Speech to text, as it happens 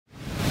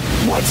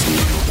What's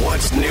new?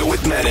 What's new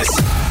with Menace?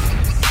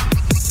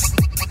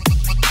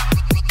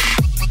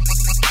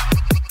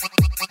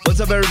 What's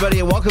up, everybody,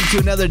 and welcome to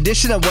another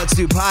edition of What's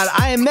New Pod.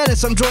 I am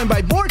Menace. I'm joined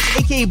by Bort,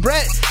 a.k.a.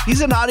 Brett.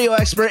 He's an audio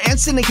expert and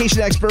syndication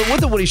expert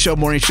with the Woody Show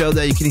morning show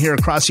that you can hear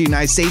across the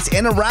United States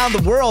and around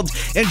the world.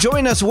 And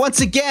join us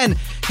once again,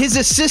 his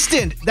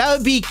assistant. That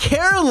would be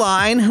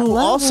Caroline, who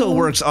also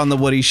works on the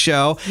Woody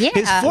Show. Yeah.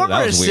 His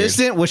former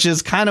assistant, which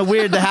is kind of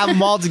weird to have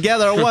them all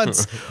together at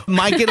once,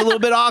 might get a little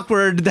bit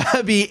awkward. That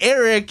would be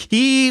Eric.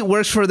 He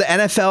works for the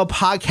NFL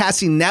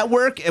Podcasting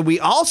Network. And we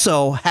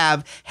also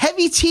have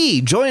Heavy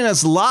T joining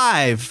us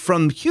live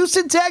from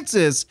Houston,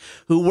 Texas,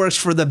 who works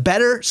for the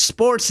Better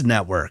Sports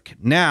Network.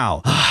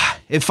 Now,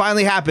 it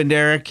finally happened,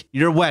 Eric.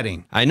 Your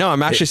wedding. I know.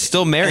 I'm actually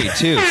still married,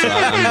 too. So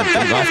I'm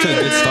off to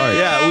a good start.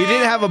 Yeah, we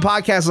didn't have a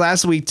podcast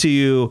last week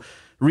to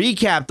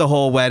recap the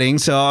whole wedding,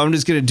 so I'm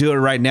just going to do it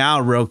right now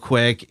real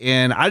quick.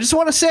 And I just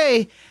want to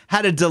say,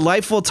 had a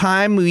delightful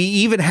time. We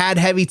even had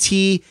Heavy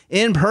T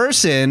in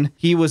person.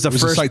 He was a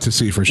sight to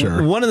see for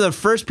sure. One of the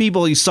first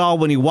people you saw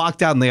when he walked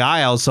down the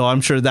aisle, so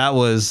I'm sure that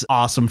was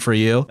awesome for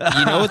you.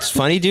 You know what's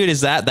funny, dude,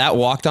 is that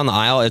walk down the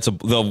aisle,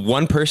 the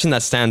one person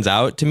that stands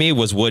out to me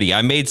was Woody.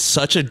 I made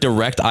such a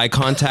direct eye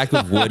contact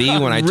with Woody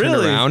when I turned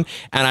around,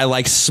 and I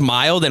like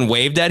smiled and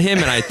waved at him,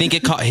 and I think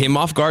it caught him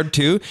off guard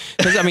too.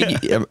 Because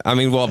I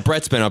mean, well,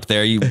 Brett's been up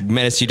there.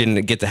 Menace, you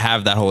didn't get to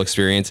have that whole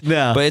experience.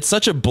 No. But it's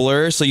such a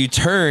blur. So you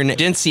turn,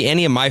 didn't see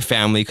any of my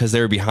family because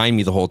they were behind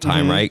me the whole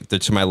time, right? They're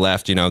to my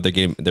left, you know,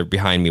 they're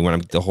behind me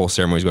when the whole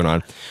ceremony's going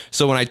on.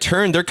 So when I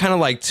turned, they're kind of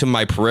like to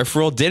my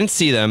peripheral. Didn't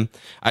see them.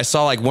 I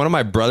saw like one of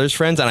my brother's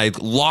friends, and I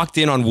locked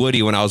in on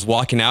Woody when I was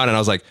walking out, and I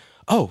was like,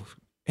 oh,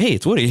 hey,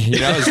 it's Woody. You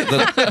know,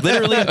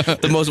 literally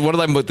one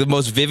of the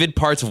most vivid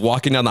parts of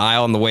walking down the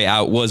aisle on the way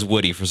out was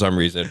Woody for some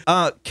reason.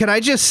 Can I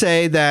just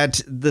say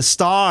that the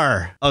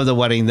star of the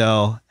wedding,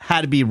 though,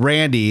 had to be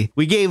Randy.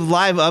 We gave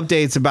live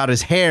updates about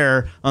his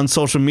hair on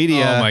social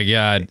media. Oh my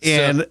God.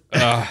 And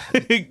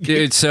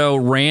dude, so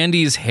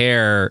Randy's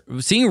hair,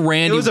 seeing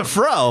Randy, it was a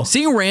fro.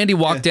 Seeing Randy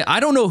walk in, I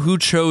don't know who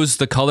chose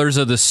the colors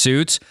of the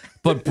suits,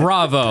 but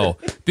bravo,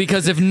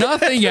 because if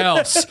nothing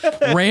else,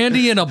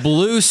 Randy in a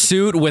blue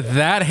suit with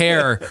that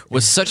hair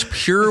was such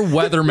pure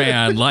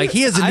weatherman. Like,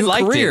 he has a new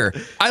career.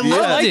 I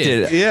loved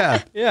it.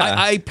 Yeah.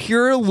 I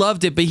pure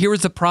loved it. But here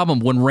was the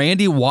problem. When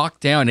Randy walked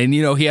down, and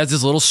you know, he has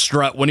this little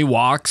strut when he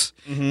walks,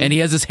 and he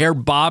has his hair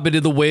bobbing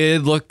in the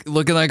wind,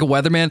 looking like a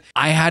weatherman.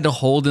 I had to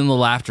hold in the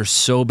laughter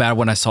so bad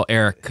when I saw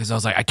Eric, because I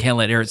was like, I can't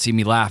let Eric see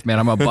me laugh, man.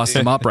 I'm going to bust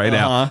him up right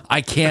now.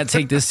 I can't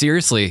take this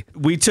seriously.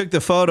 We took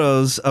the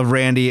photos of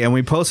Randy and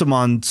we posted them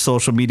on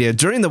social media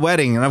during the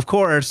wedding. And of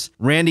course,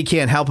 Randy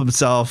can't help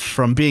himself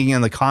from being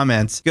in the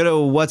comments. Go to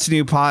What's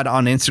New Pod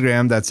on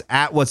Instagram. That's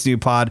at What's New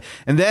Pod.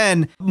 And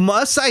then,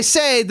 must I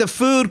say, the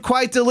food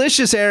quite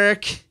delicious,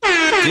 Eric.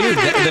 Dude,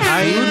 the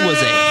food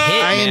was a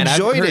hit, man.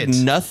 Enjoyed I've heard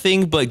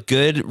nothing but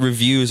good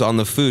reviews on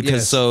the food.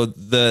 Because so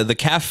the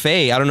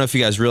cafe, I don't know if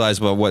you guys realized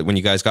about when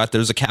you guys got there,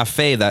 was a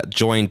cafe that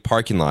joined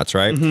parking lots,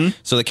 right?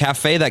 So the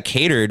cafe that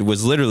catered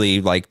was literally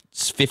like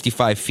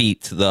 55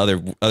 feet to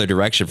the other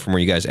direction from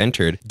where you guys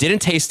entered. Didn't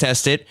taste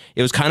test it.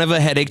 It was kind of a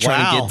headache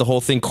trying to get the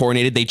whole thing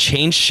coordinated. They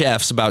changed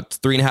chefs about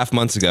 3.5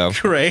 months ago.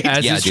 Great.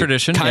 As is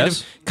tradition.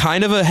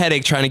 Kind of a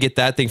headache trying to get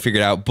that thing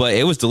figured out, but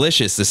it was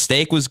delicious. The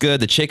steak was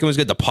good. The chicken was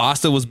good. The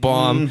pasta was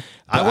bomb.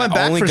 I went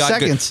back for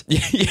seconds.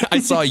 Yeah, I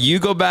saw you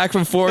go back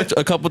and forth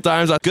a couple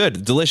times.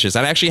 Good, delicious.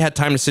 I actually had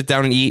time to sit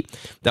down and eat.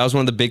 That was one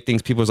of the big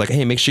things. People was like,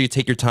 "Hey, make sure you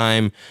take your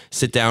time,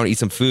 sit down, eat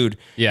some food."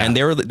 Yeah. And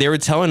they were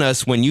telling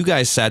us when you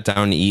guys sat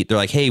down to eat, they're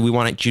like, "Hey, we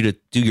want you to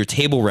do your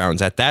table rounds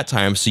at that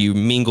time, so you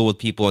mingle with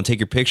people and take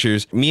your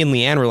pictures." Me and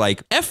Leanne were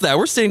like, "F that,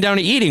 we're sitting down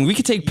and eating. We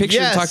could take pictures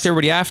and talk to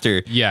everybody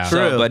after." Yeah,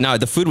 so, but no,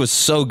 the food was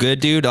so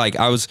good, dude. Like,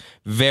 I was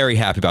very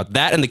happy about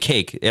that, and the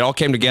cake. It all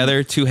came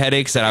together. 2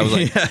 headaches that I was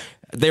like.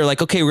 They were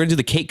like, okay, we're gonna do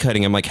the cake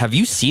cutting. I'm like, have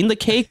you seen the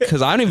cake?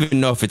 Because I don't even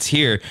know if it's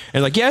here.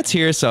 And like, yeah, it's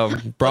here. So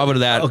bravo to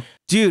that. Oh,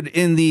 dude,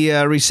 in the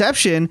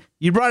reception,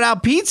 you brought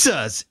out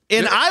pizzas,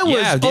 and I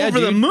was over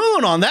the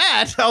moon on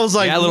that. I was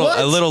like, a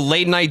little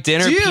late night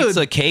dinner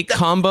pizza cake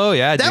combo.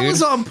 Yeah, that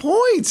was on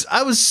point.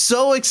 I was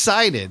so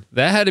excited.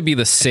 That had to be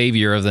the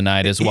savior of the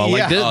night as well.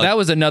 Like that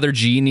was another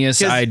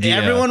genius idea.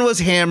 Everyone was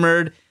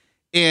hammered,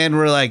 and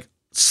we're like,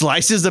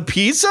 slices of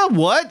pizza?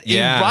 What?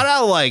 Yeah. It brought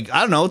out like, I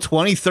don't know,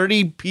 20,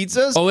 30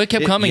 pizzas. Oh, it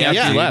kept coming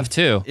after you left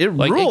too. It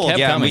ruled. It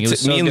kept coming.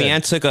 Me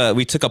and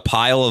Leanne took a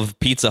pile of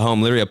pizza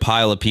home, literally a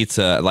pile of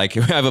pizza. Like,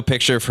 I have a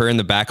picture of her in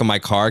the back of my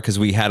car because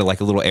we had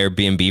like a little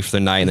Airbnb for the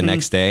night and the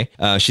next day.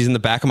 She's in the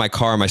back of my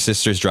car. My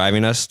sister's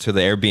driving us to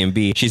the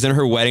Airbnb. She's in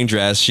her wedding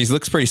dress. She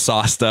looks pretty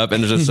sauced up,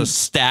 and there's just a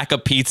stack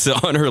of pizza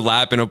on her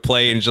lap in a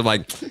plate. And she's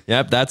like,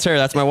 yep, that's her.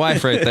 That's my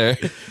wife right there.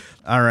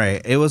 All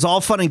right. It was all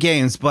fun and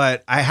games,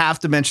 but I have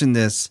to mention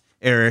this,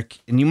 Eric,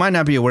 and you might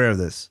not be aware of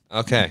this.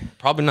 Okay,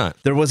 probably not.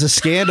 There was a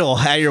scandal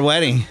at your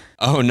wedding.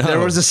 Oh, no. There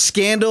was a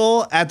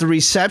scandal at the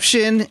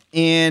reception,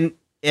 and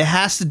it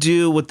has to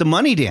do with the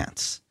money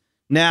dance.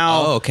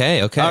 Now,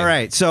 okay. All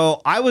right.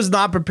 So I was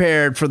not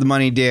prepared for the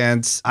money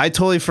dance. I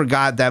totally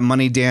forgot that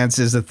money dance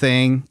is a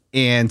thing.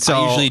 And so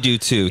I usually do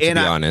too, to be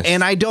honest.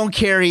 And I don't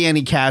carry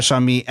any cash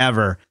on me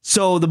ever.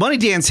 So the money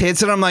dance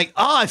hits and I'm like,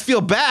 oh, I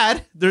feel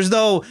bad. There's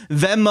no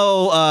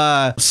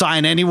Venmo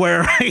sign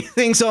anywhere or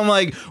anything. So I'm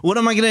like, what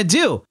am I going to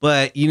do?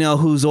 But you know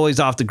who's always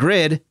off the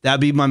grid? That'd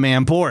be my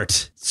man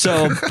Bort.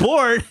 So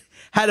Bort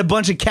had a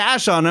bunch of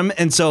cash on him.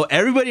 And so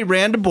everybody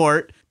ran to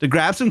Bort to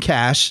grab some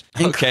cash,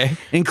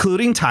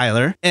 including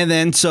Tyler. And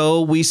then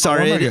so we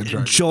started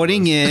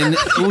joining in.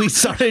 We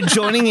started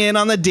joining in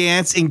on the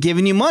dance and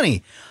giving you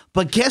money.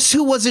 But guess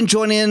who wasn't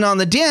joining in on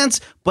the dance,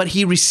 but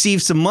he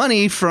received some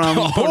money from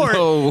Bort?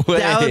 No way.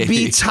 That would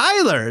be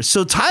Tyler.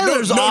 So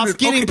Tyler's off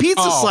getting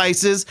pizza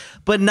slices,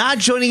 but not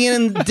joining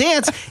in the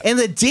dance. And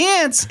the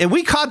dance, and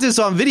we caught this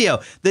on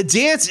video, the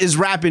dance is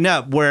wrapping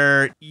up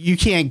where you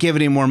can't give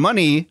any more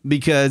money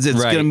because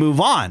it's going to move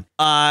on.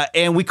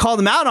 And we called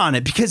him out on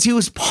it because he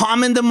was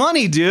palming the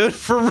money, dude,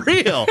 for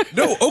real.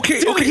 No, okay,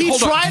 dude, okay, he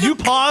tried to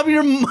palm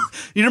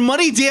your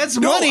money dance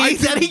money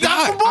that he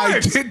got from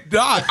Bort.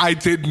 I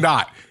did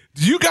not.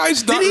 Do you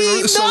guys not?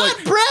 Did he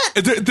not,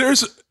 Brett?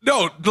 There's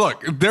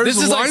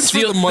lines for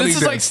the money. This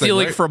is like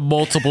stealing from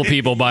multiple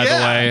people, by the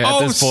way. At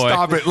this point,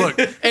 stop it! Look,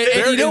 and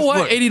you know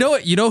what? And you know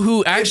what? You know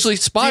who actually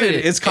spotted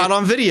it? It's caught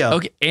on video.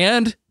 Okay,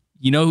 and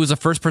you know who's the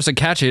first person to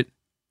catch it?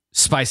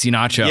 Spicy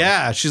Nacho.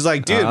 Yeah, she's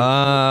like, dude,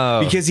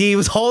 because he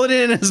was holding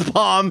it in his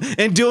palm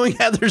and doing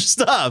other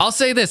stuff. I'll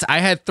say this: I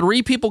had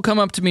 3 people come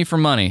up to me for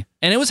money,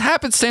 and it was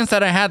happenstance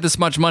that I had this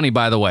much money.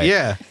 By the way,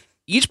 yeah.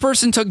 Each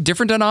person took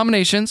different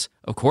denominations.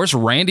 Of course,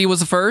 Randy was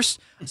the first,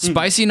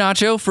 Spicy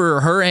Nacho for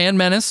her and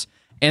Menace,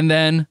 and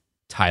then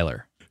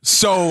Tyler.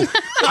 So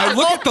I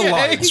look at the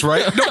lines,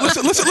 right? No,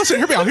 listen.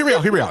 Hear me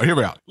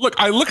out. Look,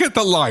 I look at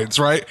the lines,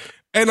 right?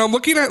 And I'm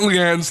looking at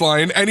Leanne's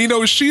line,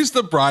 and she's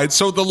the bride,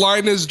 so the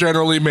line is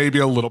generally maybe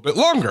a little bit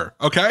longer,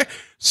 okay?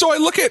 So I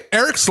look at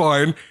Eric's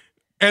line,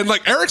 and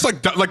Eric's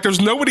like there's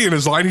nobody in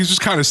his line. He's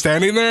just kind of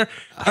standing there.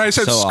 And I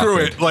said, screw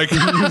it.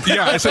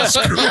 I said,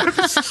 screw it.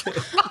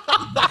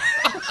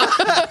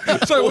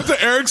 So I went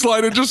to Eric's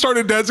line and just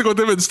started dancing with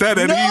him instead.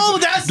 And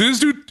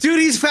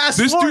he's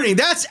fast forwarding.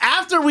 That's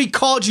after we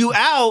called you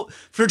out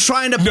for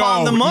trying to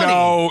palm the money.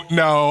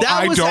 No,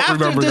 that was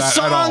after the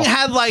song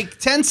had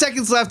 10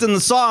 seconds left in the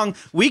song.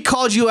 We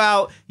called you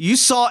out. You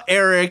saw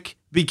Eric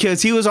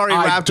because he was already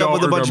wrapped up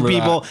with a bunch of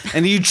people,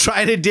 and you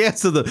tried to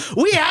dance to them.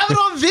 We have it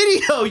on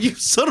video, you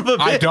son of a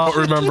bitch. I don't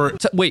remember.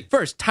 Wait,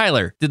 first,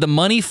 Tyler, did the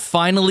money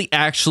finally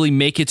actually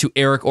make it to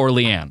Eric or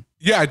Leanne?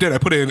 Yeah, I did. I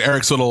put it in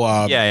Eric's little.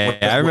 I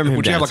remember him.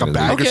 Would you have a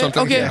bag or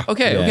something?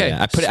 Okay.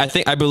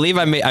 I believe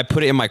I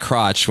put it in my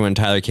crotch when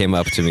Tyler came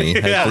up to me.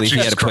 I believe he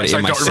had to put it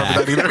in my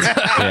sack.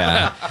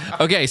 Yeah.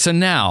 Okay, so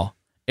now,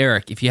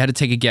 Eric, if you had to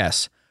take a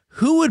guess,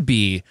 who would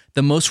be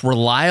the most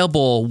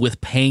reliable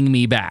with paying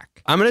me back?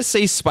 I'm going to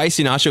say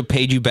Spicy Nacho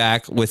paid you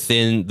back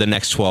within the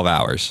next 12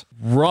 hours.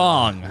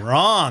 Wrong,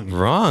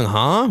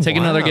 huh? Take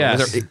another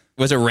guess.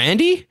 Was it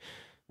Randy?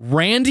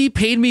 Randy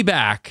paid me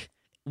back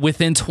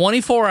within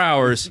 24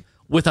 hours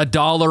with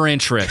 $1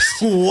 interest.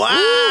 Wow.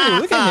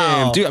 Ooh, look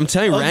at him. Dude, I'm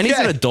telling you, Randy's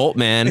an adult,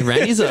 man.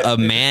 Randy's a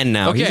man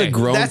now. He's a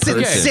grown person.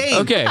 That's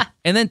insane. Okay.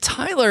 And then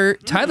Tyler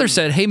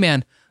said, hey,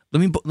 man,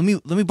 let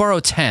me borrow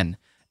 10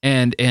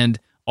 and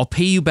I'll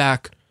pay you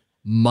back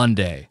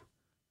Monday.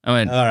 I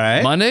went, all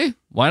right. Monday?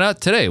 Why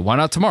not today? Why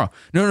not tomorrow?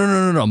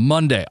 No.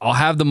 Monday. I'll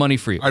have the money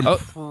for you. I'm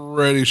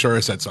pretty sure I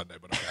said Sunday,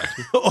 but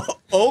okay.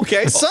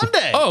 Okay,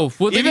 Sunday. Oh,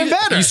 well, even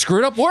better. You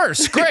screwed up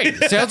worse. Great.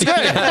 Sounds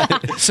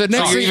good. So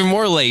next you're even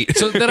more late.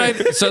 So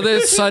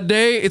then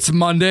Sunday, it's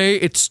Monday,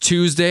 it's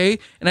Tuesday,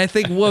 and I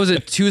think, what was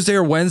it, Tuesday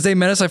or Wednesday,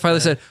 Menace? I finally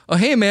said, oh,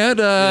 hey, man,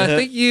 I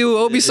think you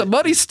owe me some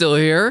money still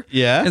here.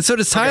 Yeah. And so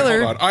does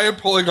Tyler. Hold on. I am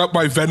pulling up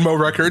my Venmo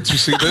records. You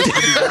see this?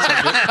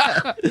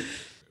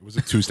 It was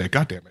a Tuesday.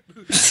 God damn it.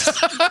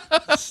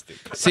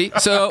 See,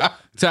 so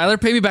Tyler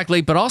paid me back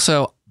late, but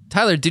also,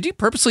 Tyler, did you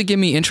purposely give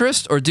me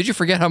interest, or did you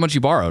forget how much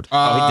you borrowed?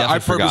 I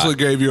purposely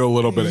gave you a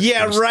little bit of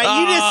interest. Right.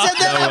 You just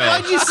said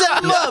that. Why'd you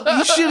set him up?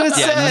 You should have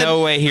said. Yeah,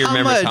 no way he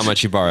remembers how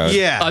much you borrowed.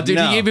 Yeah. Dude,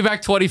 he gave me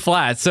back 20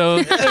 flat,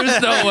 so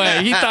there's no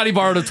way. He thought he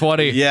borrowed a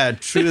 20. Yeah,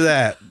 true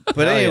that.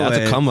 But anyway,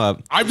 that's a come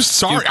up. I'm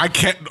sorry. I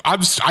can't.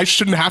 I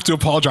shouldn't have to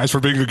apologize for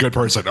being a good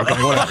person.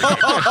 Okay, whatever.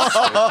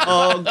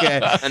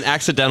 Okay. An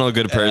accidental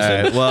good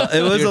person. Right, well,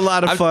 it was a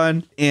lot of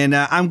fun. And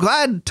I'm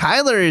glad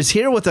Tyler is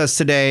here with us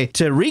today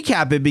to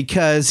recap it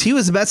because he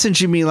was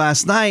messaging me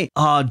last night.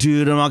 Oh,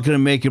 dude, I'm not going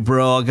to make it,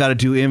 bro. I got to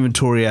do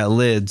inventory at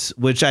Lids,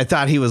 which I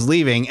thought he was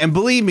leaving. And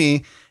believe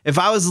me, if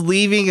I was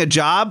leaving a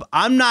job,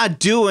 I'm not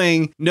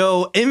doing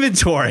no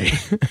inventory.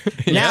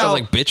 Sounds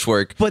like bitch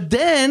work. But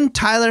then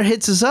Tyler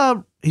hits us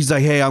up. He's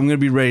like, hey, I'm going to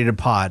be ready to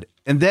pod.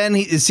 And then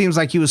it seems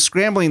like he was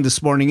scrambling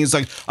this morning. He's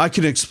like, I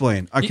can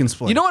explain.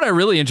 You know what I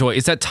really enjoy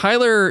is that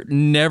Tyler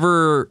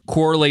never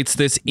correlates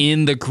this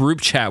in the group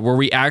chat where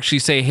we actually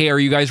say, hey, are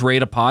you guys ready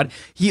to pod?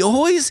 He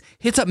always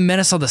hits up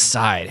Menace on the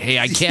side. Hey,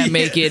 I can't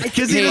make it.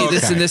 Hey,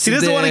 this and this. He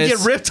doesn't want to get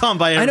ripped on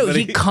by everybody. I know,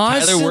 he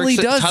constantly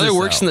does Tyler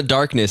works in the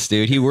darkness,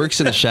 dude. He works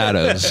in the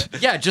shadows.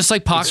 Yeah, just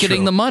like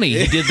pocketing the money.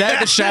 He did that in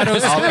the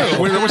shadows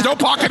too. There was no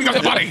pocketing of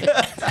the money.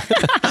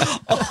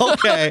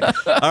 Okay.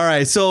 All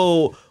right.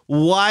 So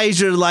why is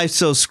your life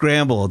so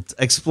scrambled?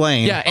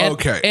 Explain. Yeah,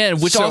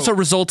 and which also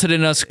resulted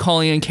in us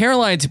calling in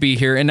Caroline to be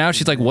here, and now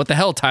she's like, "What the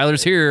hell?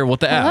 Tyler's here. What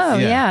the f?" Oh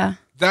yeah.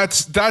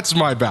 That's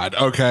my bad.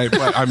 Okay,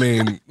 but I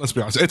mean, let's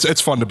be honest. It's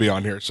fun to be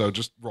on here, so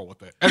just roll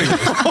with it. Anyways,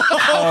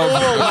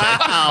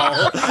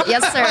 Wow.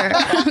 Yes, sir.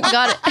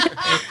 Got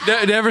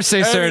it. Never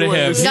say sir to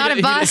him. Got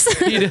it, boss.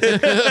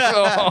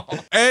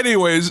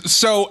 Anyways,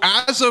 so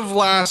as of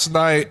last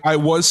night, I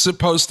was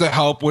supposed to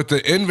help with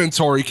the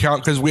inventory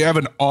count because we have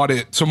an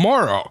audit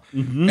tomorrow,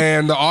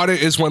 and the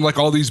audit is when like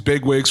all these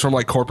big wigs from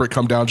like corporate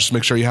come down just to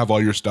make sure you have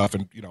all your stuff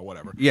and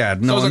whatever. Yeah.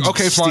 So I was like,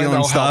 okay, fine,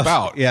 I'll help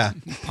out. Yeah.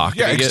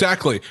 Yeah,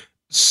 exactly.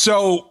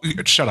 So,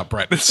 shut up,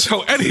 Brett.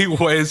 So,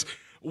 anyways,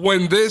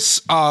 when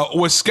this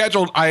was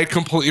scheduled, I had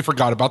completely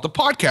forgot about the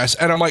podcast.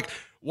 And I'm like,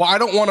 well, I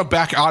don't want to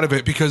back out of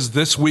it because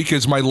this week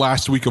is my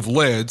last week of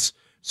lids.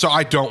 So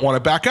I don't want to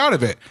back out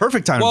of it.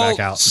 Perfect time to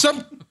back out.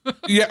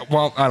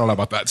 Well, I don't know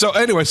about that. So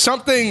anyway,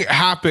 something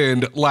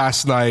happened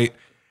last night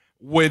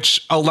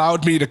which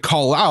allowed me to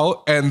call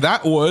out. And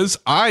that was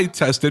I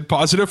tested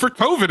positive for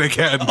COVID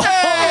again.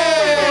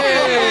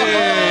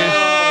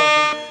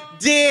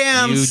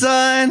 Damn,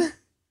 son.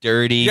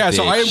 Dirty bitch.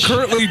 So I am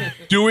currently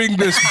doing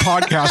this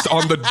podcast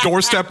on the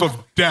doorstep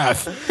of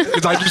death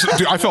because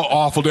I felt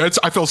awful, dude.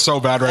 I feel so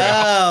bad right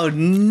now. Oh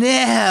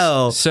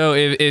no! So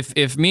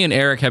if me and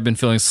Eric have been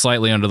feeling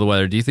slightly under the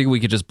weather, do you think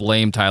we could just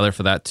blame Tyler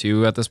for that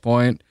too at this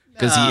point?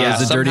 Because he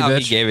is a dirty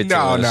bitch. He gave it to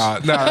us. No.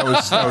 That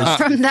was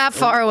From that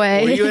far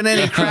away. Were you in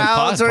any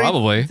crowds or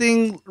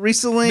anything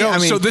recently? No.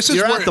 So this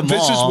is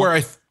where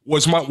I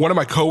one of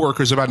my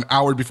coworkers about an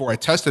hour before I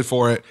tested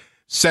for it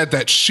said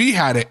that she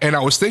had it, and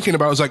I was thinking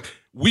about. I was like,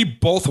 we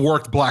both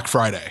worked Black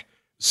Friday,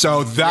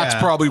 so that's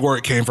probably where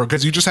it came from.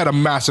 Because you just had a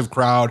massive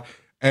crowd,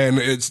 and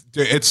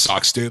it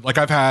sucks, dude. Like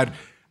I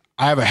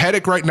have a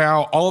headache right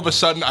now. All of a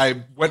sudden,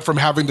 I went from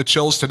having the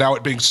chills to now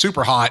it being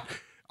super hot.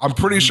 I'm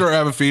pretty sure I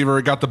have a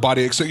fever. Got the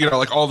body,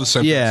 like all the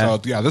symptoms. Yeah. So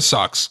yeah, this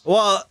sucks.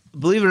 Well,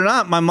 believe it or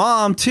not, my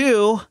mom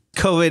too,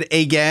 COVID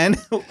again.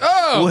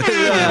 Oh, with,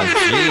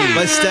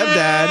 my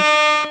stepdad.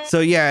 So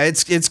yeah,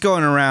 it's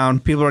going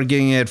around. People are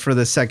getting it for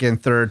the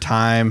second, third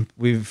time.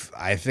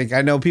 I think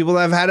I know people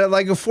that have had it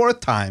like a fourth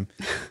time.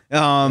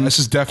 This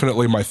is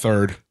definitely my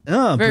third.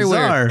 Oh, very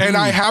bizarre. weird. And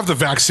I have the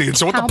vaccine.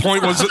 So what the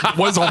point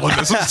was all of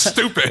this? It's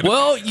stupid.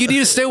 Well, you need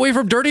to stay away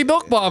from dirty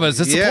milk mamas.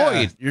 That's the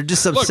point. You're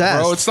just Look, obsessed.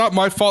 bro, it's not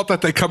my fault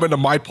that they come into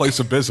my place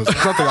of business.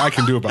 There's nothing I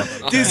can do about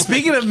it. Dude,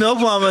 speaking of milk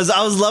mamas,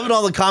 I was loving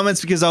all the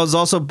comments because I was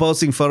also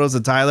posting photos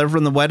of Tyler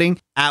from the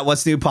wedding at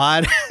What's New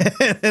Pod.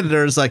 And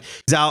there's like,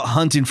 he's out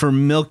hunting for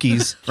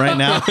milkies right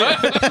now.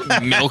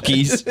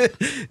 Milkies.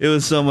 It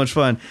was so much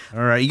fun.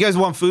 All right. You guys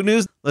want food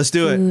news? Let's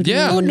do it.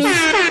 Yeah.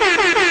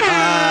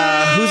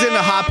 Who's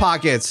into Hot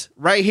Pockets?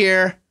 Right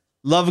here.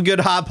 Love a good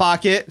Hot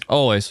Pocket.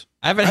 Always.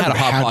 I haven't had a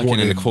Hot Pocket one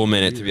in a cool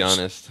minute, to be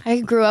honest. I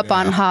grew up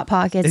on Hot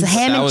Pockets. The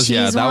ham and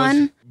cheese that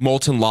one. was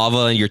molten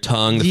lava in your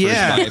tongue the first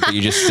bite, but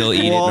you just still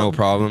eat it, no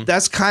problem.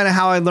 That's kind of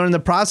how I learned the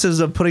process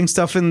of putting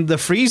stuff in the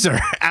freezer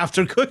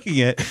after cooking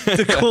it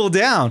to cool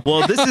down.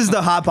 Well, this is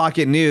the Hot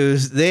Pocket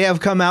news. They have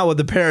come out with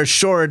a pair of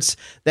shorts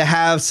that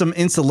have some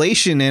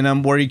insulation in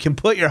them where you can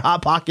put your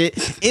Hot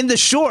Pocket in the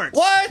shorts.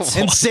 What?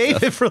 And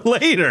save it for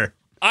later.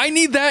 I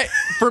need that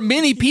for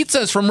mini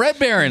pizzas from Red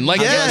Baron.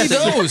 Like, Yes.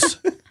 give me those.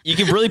 You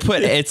can really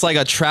put it's like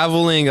a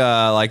traveling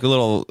like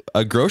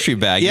a grocery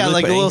bag. Yeah, You really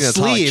like put a little anything that's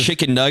hot, like sleeve.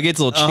 chicken nuggets,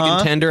 a little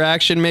chicken tender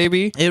action,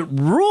 maybe. It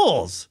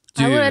rules.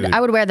 I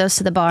would wear those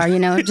to the bar,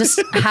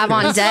 just have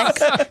on deck,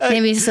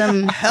 maybe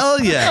some.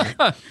 Hell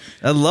yeah.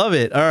 I love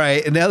it. All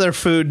right. Another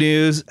food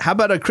news. How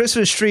about a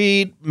Christmas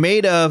tree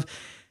made of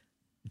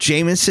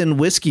Jameson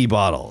whiskey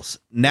bottles?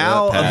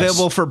 Now pass.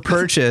 available for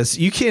purchase.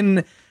 You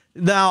can.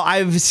 Now,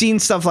 I've seen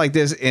stuff like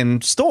this in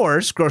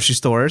stores, grocery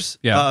stores.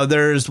 Yeah.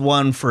 There's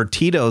one for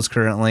Tito's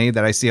currently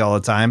that I see all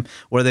the time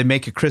where they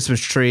make a Christmas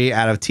tree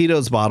out of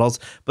Tito's bottles.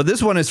 But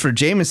this one is for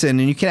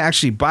Jameson, and you can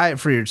actually buy it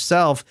for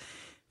yourself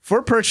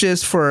for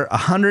purchase for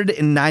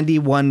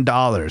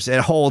 $191.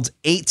 It holds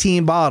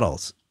 18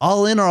 bottles.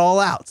 All in or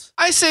all out?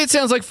 I say it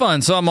sounds like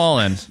fun, so I'm all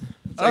in.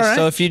 All right.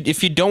 So if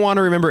you don't want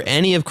to remember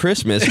any of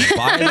Christmas,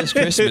 buy this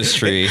Christmas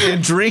tree.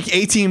 And drink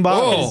 18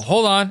 bottles. Oh,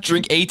 hold on.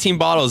 Drink 18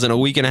 bottles in a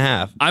week and a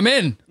half. I'm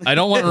in. I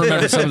don't want to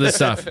remember some of this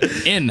stuff.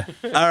 In.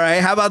 All right,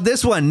 how about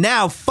this one?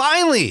 Now,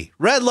 finally,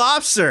 Red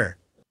Lobster.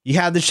 You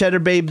have the Cheddar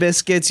Bay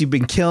biscuits. You've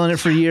been killing it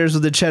for years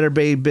with the Cheddar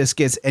Bay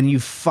biscuits, and you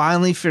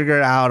finally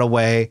figured out a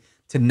way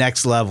to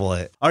next level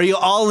it. Are you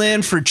all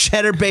in for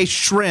Cheddar Bay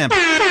shrimp?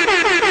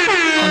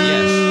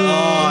 Yes.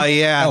 Oh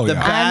yeah, Oh, the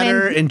yeah.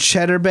 batter I mean, in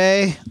Cheddar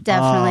Bay.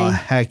 definitely. Oh,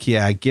 heck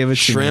yeah, give it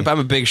to Shrimp. me. I'm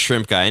a big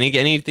shrimp guy.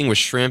 Anything with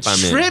shrimp, I'm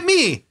in. Shrimp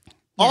me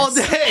all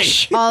day.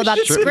 All about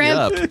the Shrimp me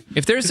up. scrimp.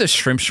 If there's a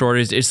shrimp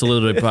shortage, it's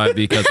literally probably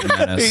because of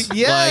Menace.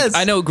 Yes.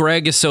 Like, I know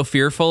Greg is so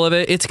fearful of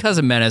it. It's because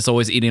of Menace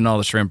always eating all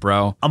the shrimp,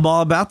 bro. I'm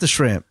all about the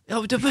shrimp.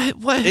 Oh,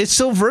 what? It's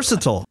so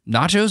versatile.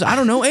 Nachos? I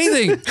don't know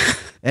anything.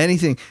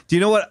 Anything. Do you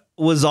know what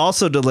was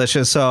also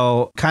delicious?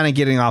 So, kind of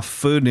getting off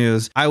food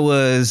news, I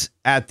was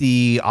at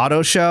the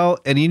auto show,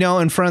 and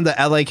in front of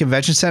the LA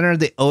Convention Center,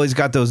 they always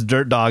got those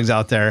dirt dogs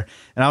out there,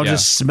 and I was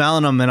just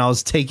smelling them, and I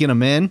was taking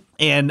them in,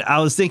 and I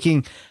was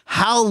thinking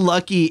how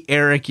lucky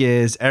Eric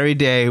is every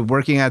day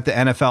working at the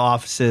NFL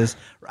offices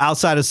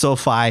outside of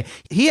SoFi.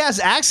 He has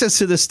access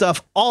to this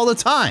stuff all the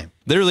time.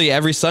 Literally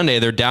every Sunday,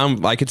 they're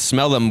down. I could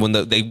smell them when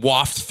they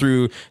waft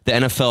through the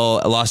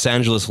NFL Los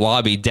Angeles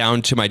lobby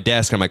down to my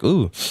desk. I'm like,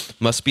 ooh,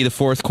 must be the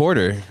fourth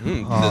quarter.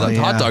 The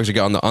hot dogs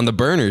are on the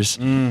burners.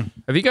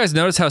 Have you guys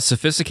noticed how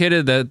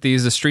sophisticated that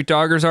these street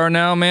doggers are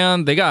now,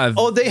 man? They got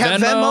they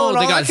have Venmo and all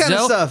they got that kind of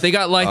Zelle, stuff. They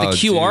got like the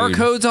QR dude.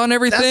 codes on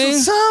everything.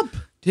 That's what's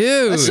up.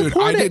 Dude. Dude,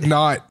 I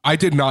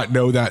did not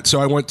know that.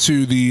 So I went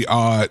to the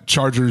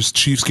Chargers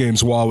Chiefs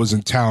games while I was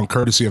in town,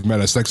 courtesy of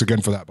Menace. Thanks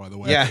again for that, by the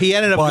way. Yeah, he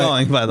ended up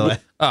going, by the way.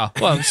 Oh,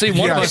 well, see,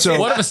 one Yeah,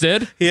 of us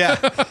did.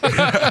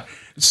 Yeah.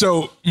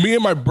 So me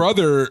and my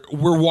brother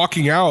were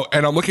walking out,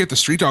 and I'm looking at the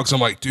street dogs. I'm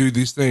like, dude,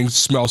 these things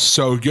smell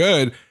so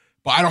good,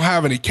 but I don't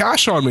have any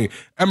cash on me.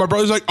 And my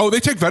brother's like, oh, they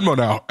take Venmo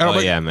now. And I'm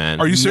like, yeah, man.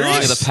 Are you serious?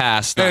 King of the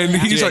past. And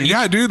he's like,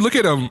 yeah, dude, look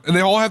at them. And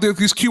they all have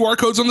these QR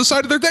codes on the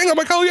side of their thing. I'm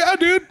like, oh, yeah,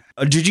 dude.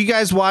 Did you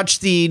guys watch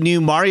the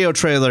new Mario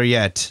trailer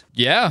yet?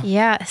 Yeah.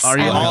 Yes. Are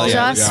you I all in?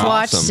 just Yeah.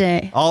 watched Awesome.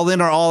 it. All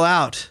in or all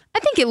out? I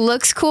think it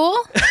looks cool.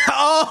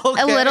 Oh,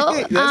 okay. A little.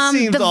 That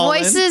seems The all in.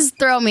 voices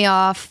throw me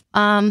off.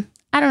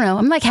 I don't know.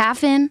 I'm like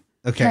half in.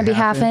 Okay, Can I be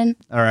half in?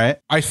 All right.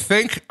 I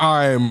think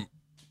I'm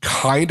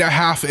kind of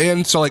half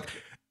in. So, like,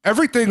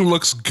 everything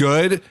looks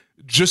good.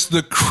 Just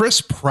the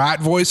Chris Pratt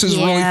voice is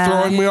really Yeah.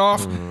 throwing me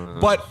off.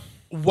 But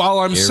while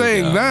I'm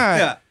saying go. that,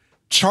 Yeah.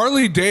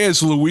 Charlie Day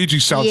as Luigi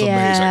sounds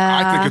amazing.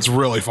 I think it's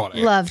really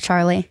funny. Love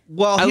Charlie.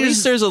 Well, At here's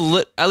least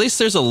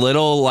there's a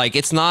little like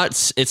it's not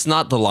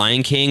the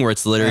Lion King where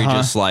it's literally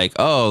just like,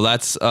 oh,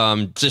 that's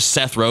just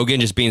Seth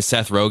Rogen just being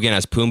Seth Rogen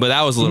as Pumbaa.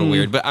 That was a little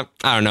weird, but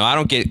I don't know.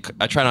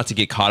 I try not to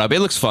get caught up. It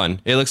looks fun.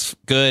 It looks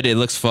good. It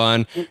looks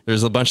fun.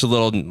 There's a bunch of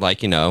little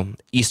like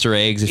Easter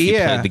eggs if you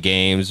played the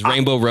games.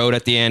 Rainbow Road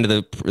at the end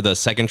of the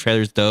second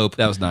trailer is dope.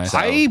 That was nice.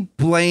 I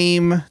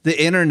blame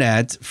the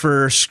internet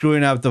for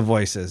screwing up the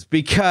voices,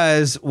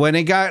 because when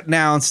it got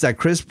announced that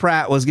Chris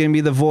Pratt was going to be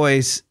the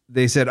voice,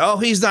 they said, oh,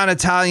 he's not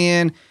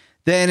Italian,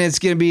 then it's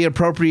going to be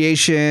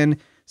appropriation.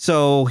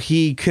 So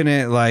he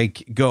couldn't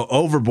like go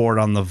overboard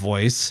on the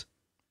voice,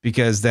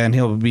 because then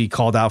he'll be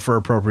called out for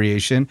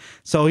appropriation.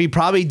 So he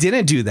probably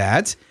didn't do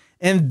that.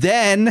 And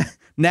then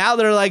now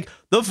they're like,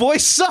 the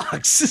voice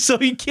sucks, so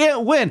he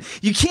can't win.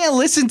 You can't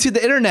listen to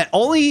the internet.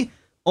 Only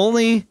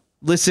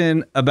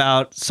listen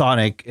about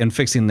Sonic and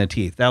fixing the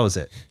teeth. That was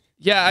it.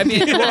 Yeah, I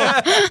mean,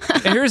 well,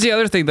 and here's the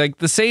other thing. Like,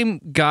 the same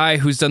guy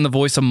who's done the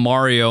voice of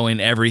Mario and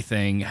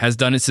everything has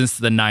done it since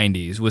the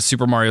 90s with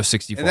Super Mario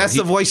 64. And that's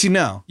the voice you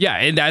know. Yeah,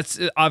 and that's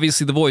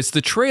obviously the voice.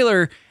 The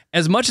trailer,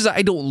 as much as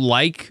I don't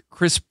like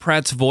Chris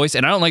Pratt's voice,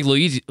 and I don't like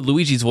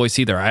Luigi's voice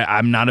either.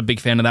 I'm not a big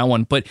fan of that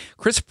one. But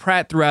Chris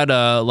Pratt threw out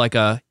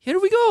a here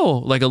we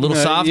go, like a little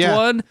soft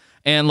one,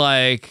 and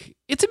like,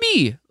 it's a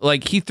me.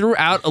 Like, he threw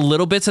out a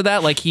little bits of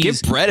that. Like,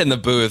 he's Get Brett in the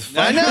booth.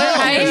 I know.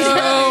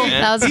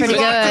 That was pretty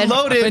good.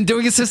 Loaded. been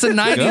doing it since the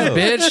 90s,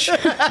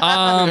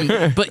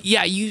 bitch. But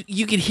yeah,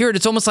 you can hear it.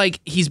 It's almost like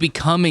he's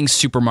becoming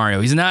Super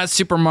Mario. He's not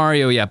Super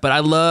Mario yet, but I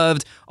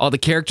loved all the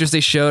characters they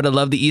showed. I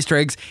love the Easter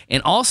eggs.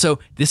 And also,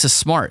 this is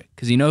smart,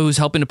 because you know who's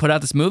helping to put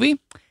out this movie?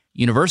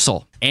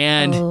 Universal.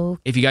 And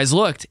if you guys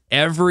looked,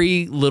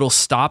 every little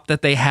stop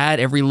that they had,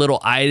 every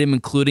little item,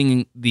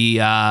 including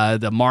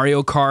the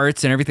Mario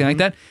carts and everything like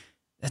that,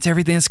 that's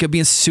everything that's going to be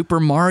in Super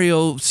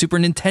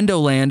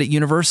Nintendo Land at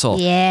Universal.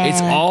 Yeah.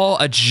 It's all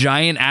a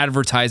giant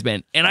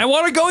advertisement. And I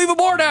want to go even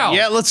more now.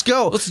 Yeah, let's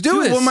go. Let's do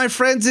Dude, this. one of my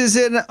friends is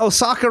in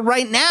Osaka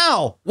right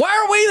now. Why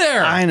are we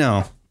there? I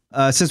know.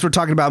 Since we're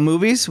talking about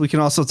movies, we can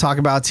also talk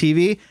about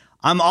TV.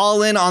 I'm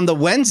all in on the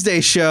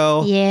Wednesday show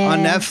on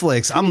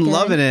Netflix. I'm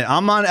loving it.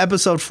 I'm on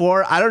episode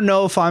 4. I don't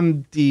know if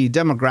I'm the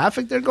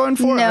demographic they're going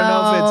for. I don't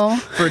know if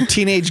it's for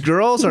teenage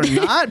girls or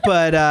not,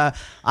 but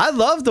I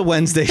love the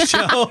Wednesday show.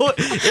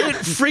 It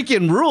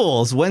freaking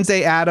rules.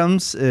 Wednesday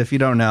Addams, if you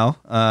don't know.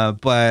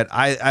 But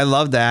I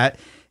love that.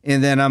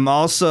 And then I'm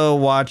also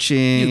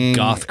watching... You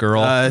goth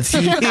girl.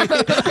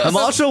 I'm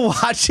also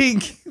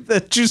watching the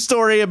true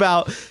story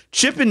about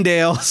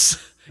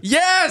Chippendales.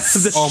 Yes!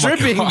 The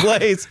stripping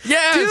place.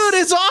 Yes!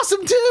 Dude, it's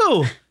awesome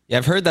too. Yeah,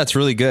 I've heard that's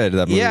really good.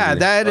 That movie. Yeah,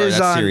 that Or is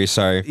that on series.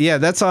 Sorry. Yeah,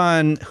 that's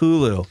on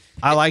Hulu.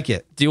 I like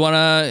it. Do you want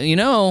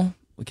to,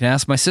 we can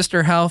ask my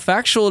sister how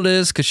factual it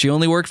is because she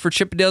only worked for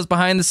Chippendales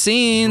behind the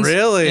scenes.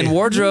 Really? In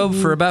wardrobe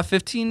for about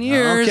 15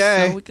 years.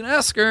 Okay. So we can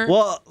ask her.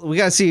 Well, we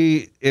got to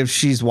see if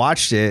she's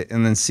watched it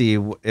and then see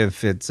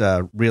if it's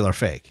real or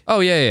fake. Oh,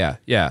 yeah.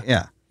 Yeah.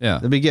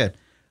 That'd be good.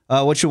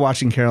 What you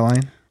watching,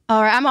 Caroline?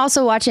 All right, I'm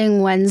also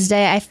watching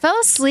Wednesday. I fell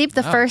asleep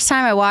the first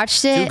time I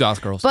watched it. Two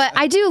goth girls. But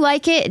I do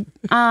like it.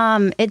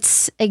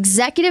 It's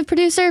executive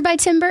producer by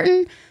Tim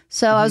Burton.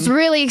 So I was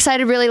really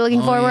excited, really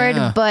looking forward.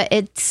 yeah. But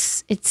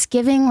it's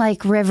giving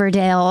like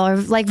Riverdale or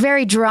like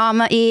very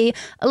drama-y,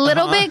 a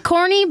little bit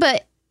corny,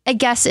 but I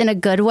guess in a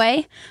good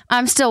way.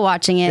 I'm still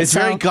watching it. It's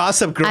very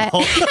Gossip Girl.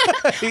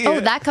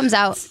 Oh, that comes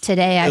out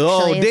today, actually.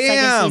 Oh, It's second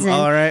damn. season.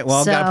 All right.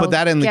 Well, gotta put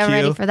that in the get queue.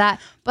 ready for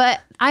that. But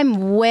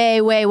I'm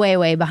way, way, way,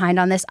 way behind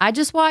on this. I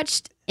just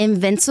watched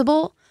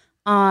Invincible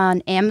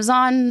on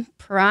Amazon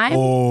Prime.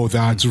 Oh,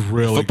 that's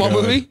really Football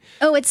good. movie?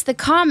 Oh, it's the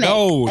comic.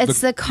 No,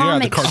 it's the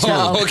comic cartoon.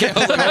 show. Oh, okay.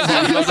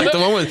 I was like the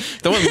one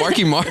with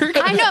Marky Mark.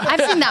 I know. I've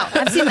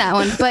seen that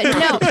one. But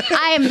no,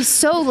 I am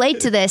so late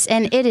to this,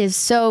 and it is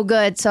so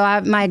good.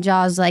 So my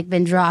jaw's like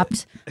been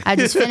dropped. I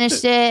just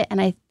finished it,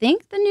 and I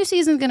think the new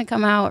season's going to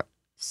come out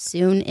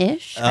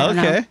soon-ish. I don't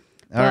know. Okay.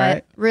 All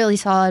right. Really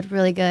solid,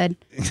 really good.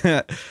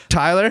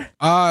 Tyler?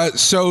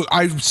 So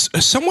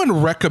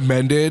someone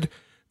recommended.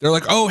 They're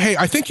like, oh, hey,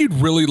 I think you'd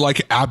really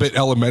like Abbott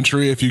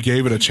Elementary if you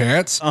gave it a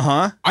chance.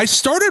 I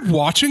started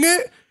watching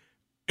it.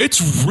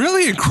 It's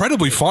really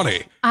incredibly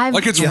funny.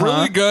 It's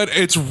really good.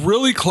 It's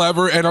really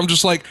clever. And I'm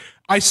just like,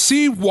 I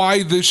see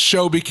why this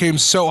show became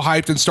so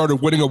hyped and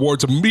started winning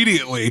awards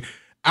immediately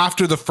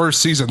after the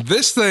first season.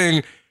 This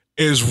thing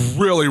is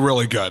really,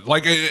 really good.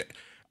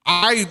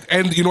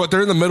 And you know what?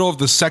 They're in the middle of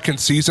the second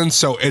season,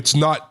 so it's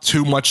not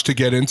too much to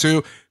get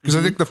into because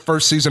I think the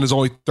first season is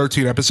only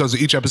 13 episodes.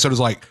 Each episode is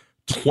like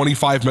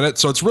 25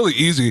 minutes, so it's really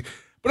easy.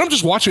 But I'm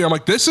just watching. I'm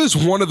like, this is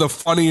one of the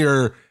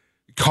funnier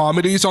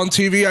comedies on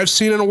TV I've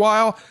seen in a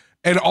while.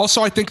 And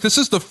also, I think this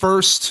is the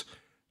first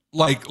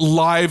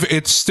live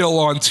it's still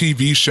on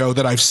TV show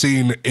that I've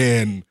seen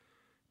in,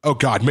 oh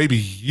God, maybe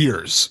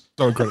years.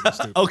 So incredible.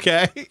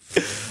 Okay.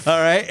 All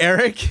right.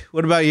 Eric,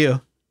 what about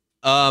you?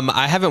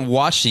 I haven't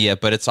watched it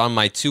yet, but it's on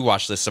my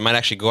to-watch list. I might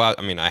actually go out.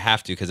 I mean, I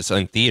have to because it's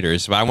in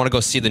theaters, but I want to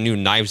go see the new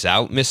Knives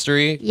Out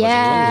mystery.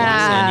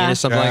 Yeah. Or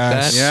something like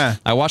that. Yeah.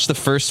 I watched the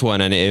first one,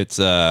 and it's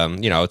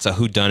it's a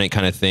whodunit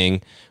kind of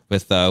thing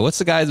with what's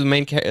the guy's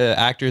main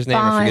actor's name?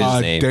 I forget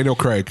his name. Daniel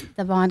Craig.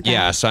 The Bond guy.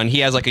 Yeah, so and he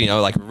has like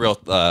a real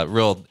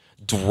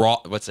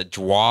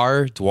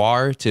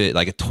dwar to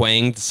like a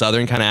twanged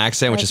southern kind of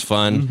accent, which is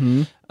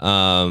fun.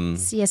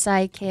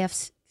 CSI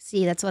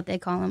KFC, that's what they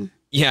call him.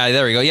 Yeah,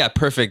 there we go. Yeah,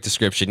 perfect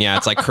description. Yeah,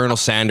 it's like Colonel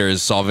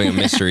Sanders solving a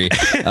mystery.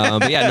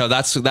 But yeah, no,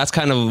 that's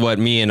kind of what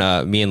me and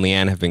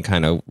Leanne have been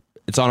kind of.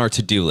 It's on our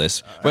to-do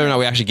list. Whether or not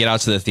we actually get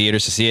out to the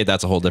theaters to see it,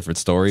 that's a whole different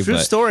story. True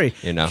story.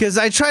 Because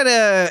I try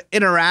to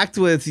interact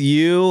with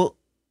you,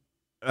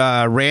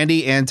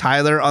 Randy, and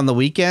Tyler on the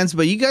weekends,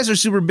 but you guys are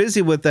super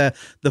busy with the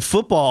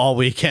football all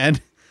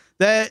weekend.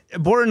 That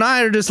Bort and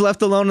I are just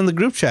left alone in the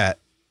group chat.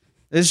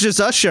 It's just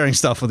us sharing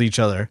stuff with each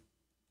other.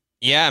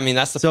 Yeah, I mean,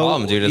 that's the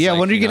problem, dude. It's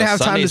when are you going to have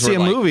time to see a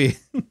movie?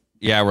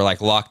 Yeah, we're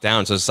like locked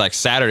down. So it's like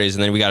Saturdays,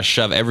 and then we got to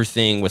shove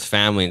everything with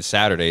family and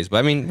Saturdays. But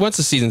I mean, once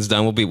the season's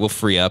done, we'll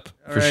free up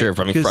for sure.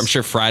 I mean, I'm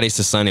sure Fridays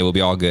to Sunday will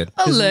be all good.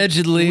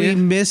 Allegedly. We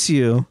miss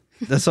you.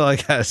 That's all I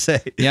got to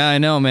say. Yeah, I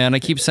know, man. I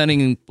keep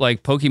sending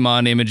like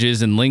Pokemon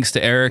images and links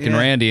to Eric and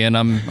Randy, and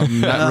I'm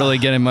not really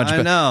getting much.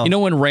 I know. You know,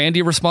 when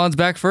Randy responds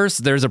back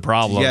first, there's a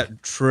problem. Yeah,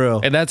 true.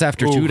 And that's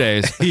after 2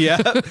 days.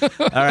 Yeah.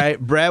 All right,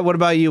 Brad, what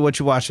about you? What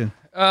you watching?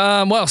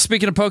 Well,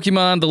 speaking of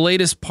Pokemon, the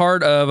latest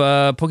part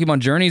of Pokemon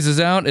Journeys is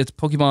out. It's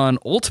Pokemon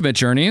Ultimate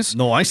Journeys.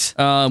 Nice.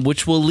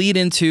 Which will lead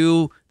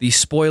into the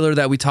spoiler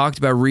that we talked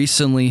about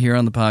recently here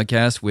on the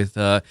podcast with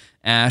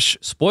Ash,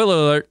 spoiler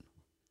alert,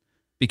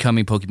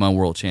 becoming Pokemon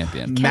World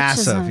Champion.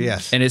 Massive,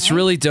 yes. And it's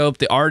really dope.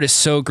 The art is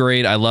so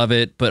great. I love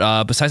it.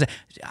 But besides that,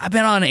 I've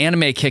been on an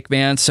anime kick,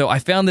 man. So I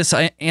found this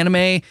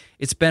anime.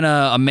 It's been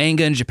a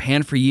manga in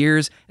Japan for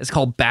years. It's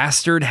called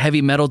Bastard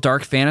Heavy Metal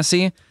Dark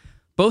Fantasy.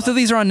 Both of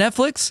these are on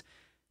Netflix.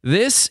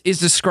 This is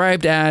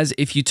described as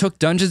if you took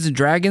Dungeons and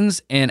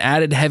Dragons and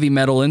added heavy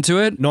metal into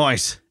it.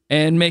 Nice.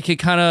 And make it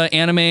kind of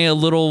anime, a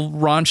little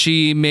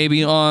raunchy,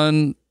 maybe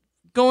on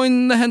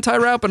going the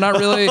hentai route, but not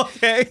really.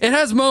 Okay. It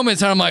has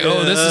moments and I'm like,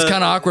 oh, this is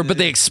kind of awkward, but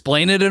they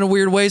explain it in a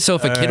weird way. So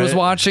if a kid was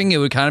watching, it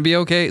would kind of be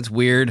okay. It's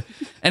weird.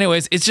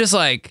 Anyways, it's just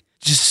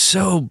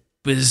so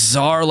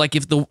bizarre. Like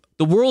if the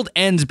world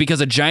ends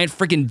because a giant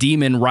freaking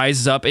demon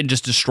rises up and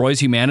just destroys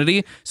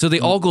humanity. So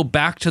they all go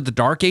back to the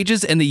Dark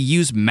Ages and they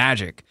use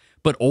magic.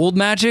 But old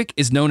magic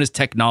is known as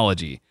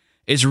technology.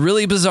 It's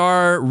really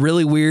bizarre,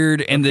 really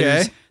weird. And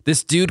there's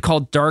this dude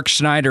called Dark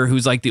Schneider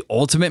who's like the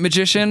ultimate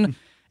magician.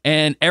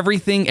 And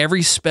every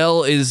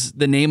spell is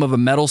the name of a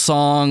metal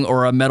song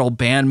or a metal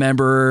band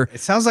member. It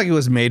sounds like it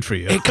was made for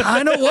you. It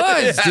kind of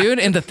was, dude.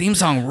 And the theme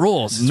song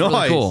rules. It's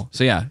really cool.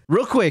 So yeah.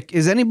 Real quick,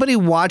 is anybody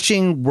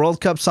watching World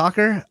Cup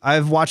soccer?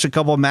 I've watched a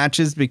couple of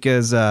matches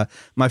because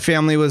my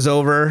family was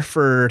over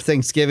for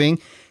Thanksgiving.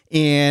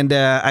 And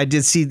I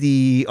did see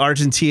the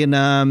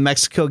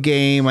Argentina-Mexico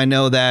game. I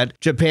know that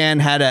Japan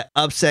had an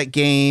upset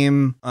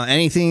game.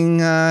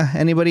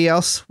 Anybody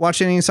else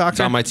watch any soccer? It's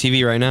on my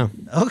TV right now.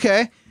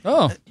 Okay.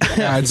 Oh,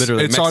 Yeah,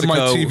 it's on my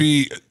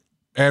TV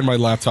and my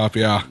laptop.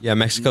 Yeah. Yeah,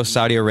 Mexico,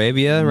 Saudi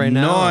Arabia right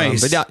now.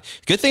 Nice. But yeah,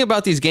 good thing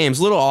about these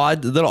games, little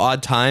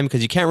odd time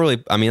because you can't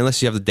really. I mean,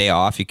 unless you have the day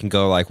off, you can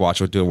go like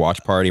do a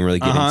watch party and really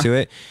get into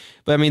it.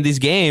 But I mean, these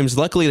games,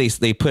 luckily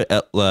they put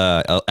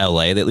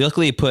LA. They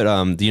luckily put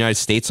the United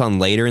States on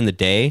later in the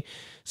day.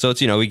 So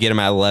it's, we get them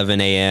at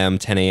 11 a.m.,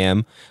 10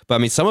 a.m. But I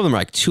mean, some of them are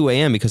like 2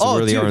 a.m. because of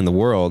where they are in the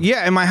world.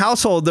 Yeah, in my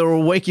household, they were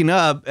waking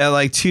up at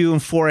like 2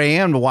 and 4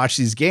 a.m. to watch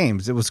these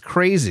games. It was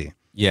crazy.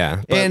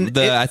 Yeah, but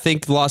I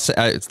think Los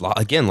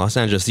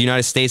Angeles, the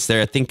United States.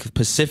 There, I think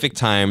Pacific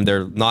time.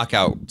 Their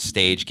knockout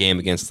stage game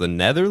against the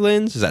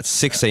Netherlands is at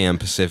 6 a.m.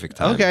 Pacific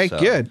time. Okay,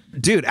 good,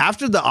 dude.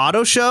 After the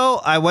auto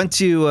show, I went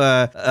to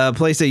a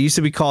place that used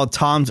to be called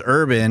Tom's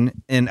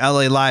Urban in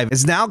LA Live.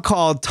 It's now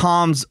called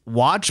Tom's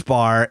Watch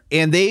Bar,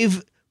 and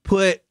they've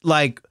put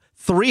like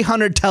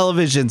 300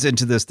 televisions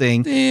into this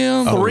thing.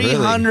 damn.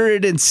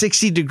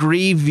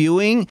 360-degree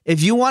viewing.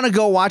 If you want to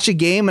go watch a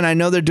game, and I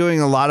know they're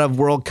doing a lot of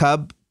World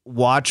Cup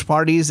watch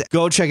parties,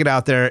 go check it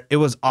out there. It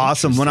was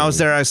awesome. When I was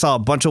there, I saw a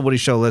bunch of Woody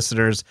Show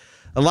listeners.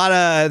 A lot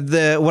of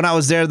when I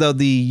was there, though,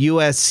 the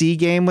USC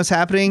game was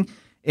happening,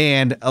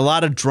 and a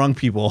lot of drunk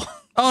people.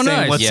 Oh, saying,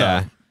 nice. What's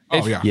Yeah.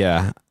 up?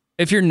 Yeah.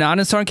 If you're not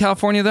in Southern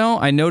California, though,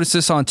 I noticed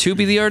this on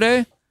Tubi the other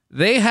day.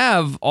 They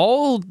have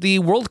all the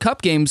World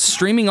Cup games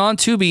streaming on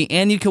Tubi,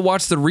 and you can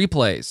watch the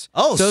replays.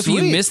 Oh, so if you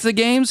sweet. miss the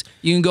games,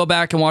 you can go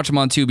back and watch them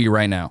on Tubi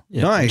right now.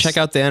 Yeah. Nice. Check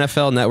out the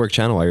NFL Network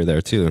channel while you're there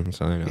too.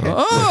 So I know.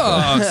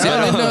 Oh, see,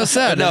 I didn't notice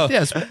that. No,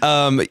 Yes.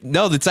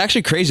 no, it's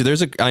actually crazy.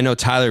 I know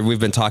Tyler. We've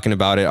been talking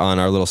about it on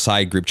our little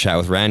side group chat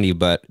with Randy,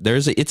 but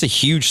it's a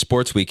huge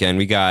sports weekend.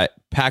 We got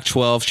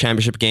Pac-12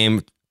 championship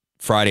game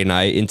Friday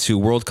night, into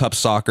World Cup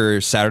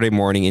soccer Saturday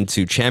morning,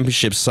 into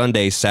championship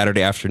Sunday,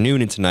 Saturday afternoon,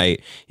 and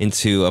tonight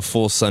into a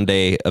full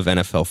Sunday of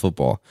NFL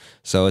football.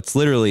 So it's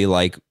literally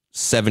like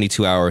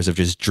 72 hours of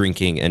just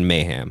drinking and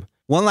mayhem.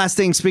 One last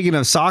thing, speaking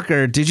of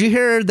soccer, did you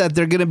hear that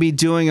they're going to be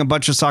doing a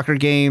bunch of soccer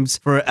games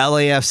for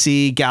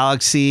LAFC,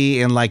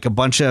 Galaxy, and like a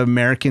bunch of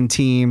American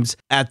teams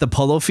at the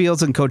Polo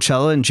Fields in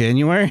Coachella in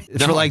January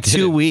for like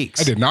 2 weeks?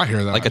 I did not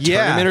hear that. Like a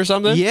tournament or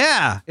something?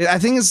 Yeah. I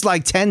think it's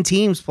like 10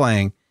 teams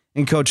playing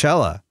in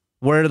Coachella,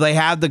 where they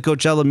have the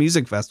Coachella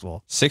Music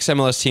Festival. 6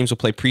 MLS teams will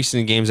play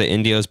preseason games at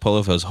Indio's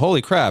Polo Fields. Holy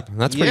crap.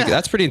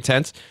 That's pretty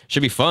intense.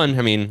 Should be fun.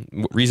 I mean,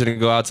 reason to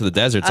go out to the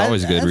desert. It's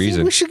always a good I reason.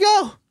 think we should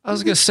go. I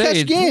was going to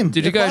say, game,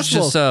 did you if guys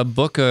possible. just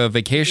book a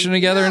vacation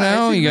together Yeah, I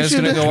now? think You we guys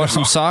should going to go watch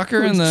some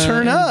soccer in the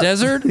Turn up.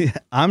 desert?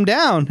 I'm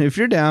down if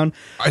you're down.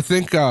 I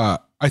think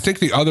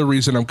the other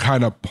reason I'm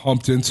kind of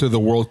pumped into the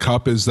World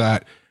Cup is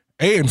that,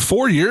 in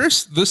 4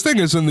 years, this thing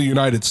is in the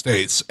United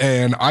States,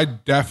 and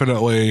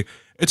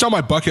it's on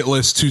my bucket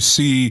list to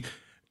see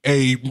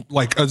a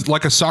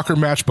soccer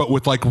match, but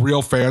with like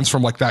real fans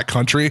from like that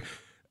country.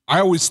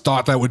 I always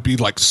thought that would be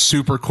like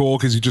super cool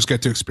because you just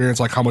get to experience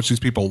like how much these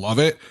people love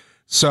it.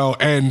 So,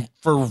 and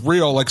for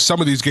real, like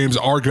some of these games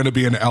are going to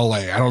be in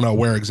LA. I don't know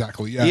where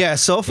exactly yet. Yeah,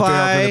 SoFi. But they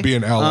are going to be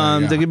in LA.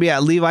 They're going to be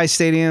at Levi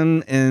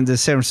Stadium in the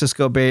San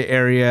Francisco Bay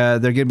Area.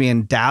 They're going to be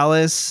in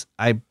Dallas,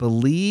 I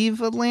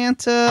believe,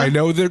 Atlanta. I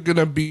know they're going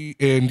to be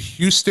in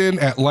Houston,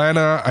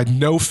 Atlanta. I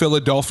know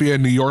Philadelphia,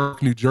 New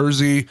York, New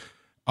Jersey.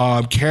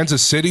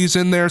 Kansas City's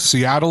in there.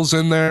 Seattle's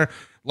in there.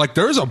 Like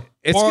there's a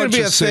bunch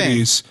of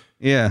cities.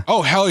 Yeah.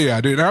 Oh, hell yeah,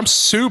 dude. And I'm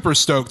super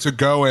stoked to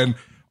go. And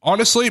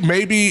honestly,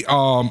 maybe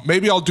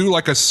I'll do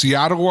like a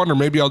Seattle one, or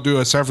maybe I'll do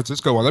a San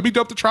Francisco one. That'd be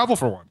dope to travel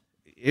for one.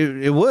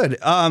 It would.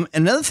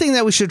 Another thing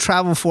that we should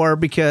travel for,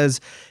 because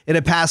in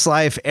a past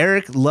life,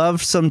 Eric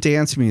loved some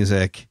dance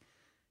music.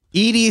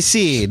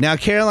 EDC. Now,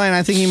 Caroline,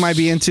 I think you might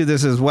be into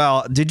this as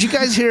well. Did you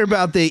guys hear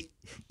about the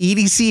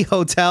EDC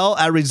hotel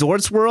at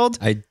Resorts World?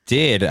 I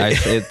did.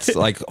 It's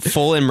like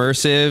full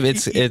immersive.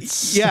 It's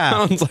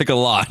sounds like a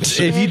lot.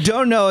 If you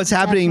don't know, it's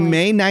happening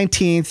May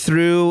 19th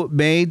through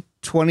May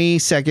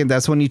 22nd.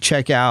 That's when you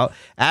check out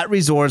at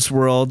Resorts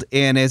World,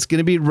 and it's going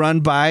to be run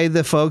by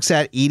the folks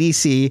at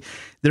EDC.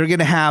 They're going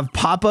to have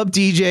pop-up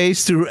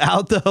DJs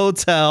throughout the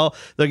hotel.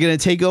 They're going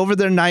to take over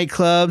their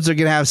nightclubs. They're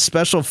going to have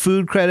special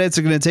food credits.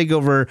 They're going to take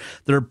over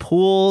their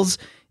pools,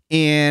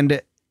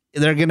 and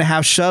they're going to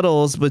have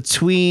shuttles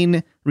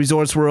between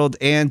Resorts World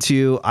and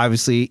to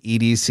obviously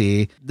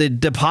EDC. The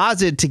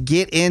deposit to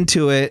get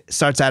into it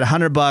starts at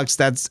 $100.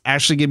 That's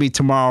actually going to be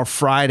tomorrow,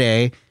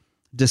 Friday,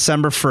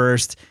 December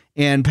 1st.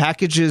 And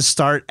packages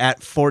start at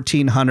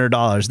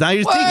 $1,400. Now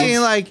you're thinking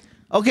like,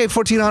 okay,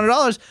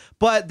 $1,400,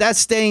 but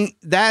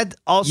that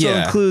also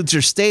includes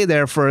your stay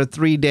there for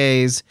 3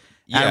 days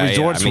at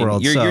Resorts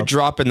World. You're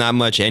dropping that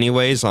much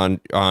anyways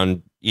on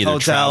either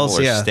Hotels, travel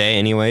or yeah. stay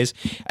anyways.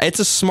 It's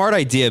a smart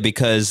idea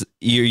because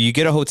you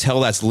get a hotel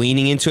that's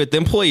leaning into it. The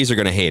employees are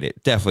going to hate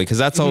it, definitely, because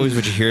that's always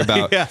what you hear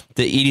about Yeah.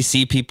 the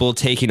EDC people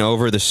taking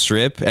over the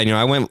strip. And,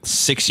 I went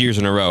 6 years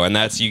in a row, and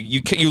that's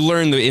you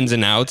learn the ins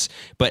and outs.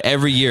 But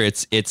every year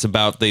it's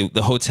about the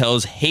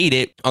hotels hate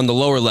it on the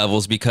lower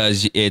levels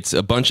because it's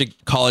a bunch of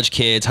college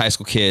kids, high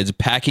school kids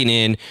packing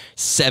in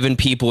 7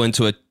 people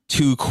into a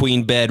 2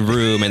 queen bed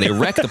room, and they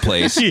wreck the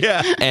place.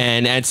 Yeah.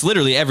 And it's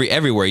literally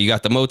everywhere. You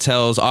got the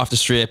motels off the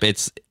strip.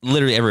 It's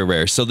literally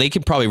everywhere. So they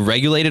can probably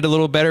regulate it a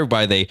little better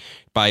by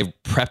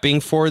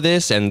prepping for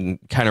this and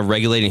kind of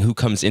regulating who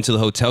comes into the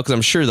hotel. Cause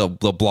I'm sure they'll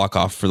block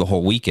off for the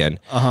whole weekend.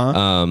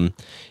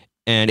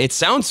 And it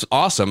sounds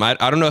awesome. I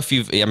don't know if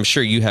I'm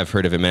sure you have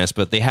heard of it, Mass,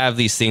 but they have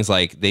these things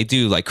like they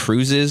do like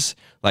cruises,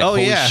 like whole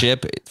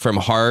ship from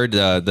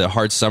the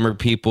Hard Summer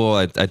people.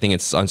 I think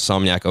it's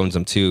Insomniac owns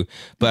them too.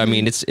 But I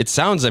mean,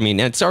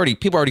 it's already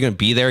people are already going to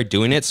be there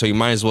doing it. So you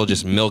might as well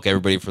just milk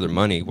everybody for their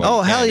money.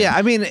 Oh, hell yeah.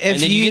 I mean, and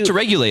then you get to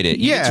regulate it.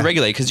 You get to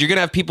regulate because you're going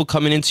to have people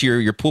coming into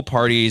your pool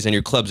parties and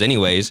your clubs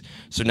anyways.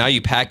 So now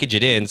you package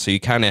it in. So you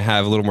kind of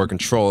have a little more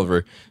control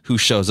over who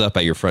shows up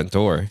at your front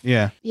door.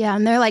 Yeah. Yeah,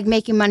 and they're like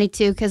making money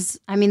too because,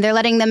 they're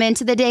letting them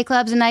into the day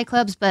clubs and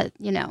nightclubs, but,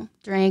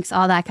 drinks,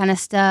 all that kind of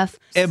stuff.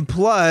 And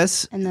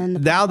plus, And then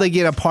now they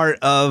get a part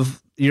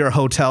of your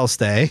hotel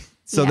stay.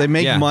 So they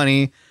make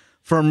money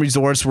from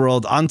Resorts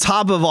World on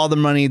top of all the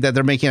money that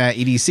they're making at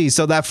EDC.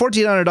 So that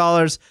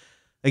 $1,400,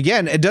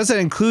 again, it doesn't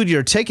include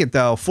your ticket,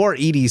 though, for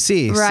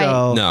EDC. Right.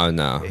 So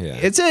No. Yeah.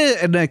 it's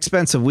an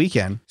expensive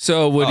weekend.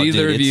 So would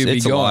either of you be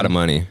it's going? a lot of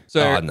money.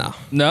 So, no.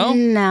 No? No.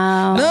 You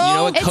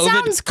know what? It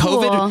sounds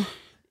cool.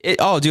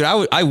 Dude,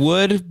 I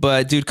would,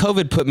 but dude,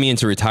 COVID put me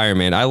into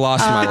retirement. I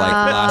lost my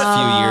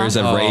last few years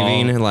of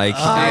raving, on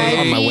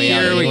my way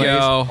out. Here we anyways.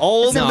 go.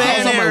 Old No, I man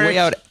was on my Eric. way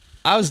out.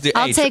 I'll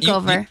take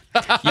over.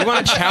 You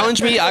want to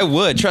challenge me? I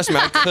would. Trust me,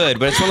 I could.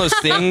 But it's one of those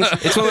things.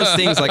 It's one of those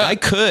things. Like I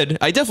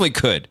definitely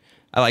could.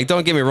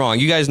 Don't get me wrong.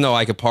 You guys know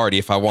I could party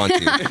if I want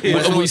to. But it's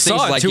one of We those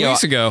saw things it 2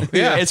 weeks ago.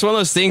 Yeah, it's one of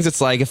those things. It's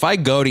like if I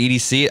go to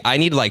EDC, I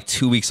need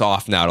 2 weeks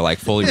off now to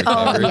fully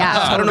recover.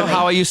 yeah, I don't know totally.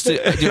 how I used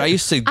to. Dude, I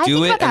used to I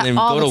do think it about and then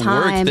that all go the to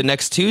work time. the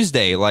next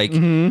Tuesday. I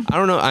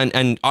don't know.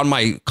 And on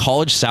my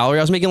college salary,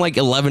 I was making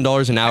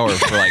 $11 an hour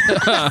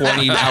for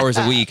 20 hours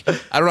a week.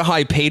 I don't know how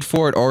I paid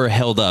for it or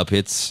held up.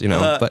 It's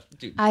but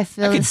dude, I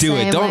feel I could the do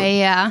it. same way,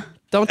 yeah.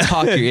 Don't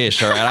talk your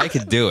ish, all right? I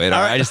could do it,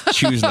 all right? I just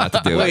choose not to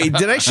do it. Wait,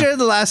 did I share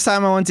the last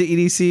time I went to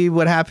EDC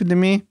what happened to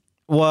me?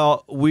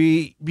 Well,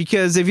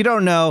 because if you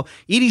don't know,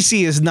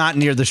 EDC is not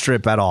near the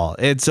strip at all.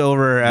 It's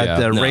over at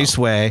the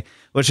Raceway,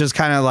 which is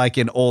kind of like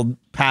an old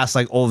past,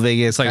 Old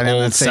Vegas. It's like kinda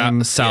old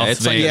same. South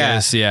it's like-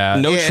 Vegas. Yeah.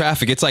 No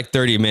traffic. It's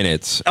 30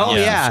 minutes.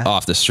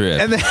 Off the strip.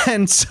 And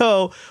then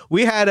so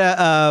we had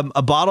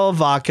a bottle of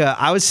vodka.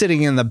 I was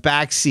sitting in the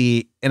back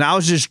seat and I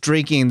was just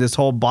drinking this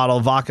whole bottle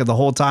of vodka the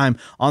whole time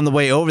on the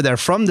way over there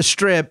from the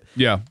strip.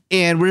 Yeah.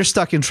 And we're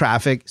stuck in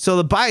traffic.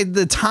 So by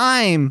the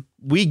time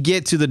we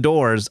get to the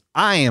doors,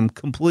 I am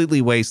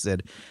completely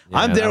wasted.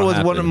 I'm there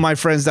with one of my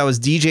friends that was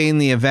DJing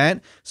the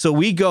event. So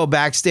we go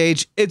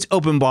backstage. It's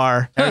open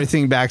bar,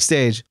 everything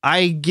backstage.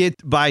 I get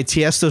by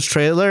Tiesto's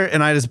trailer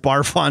and I just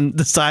barf on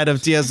the side of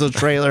Tiesto's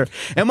trailer.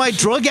 And my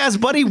drug ass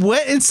buddy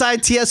went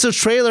inside Tiesto's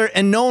trailer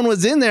and no one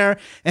was in there.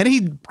 And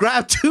he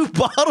grabbed 2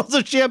 bottles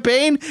of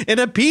champagne and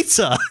a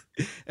pizza.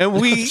 And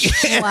we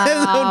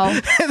Wow.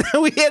 and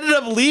then we ended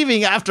up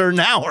leaving after an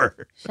hour.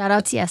 Shout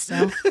out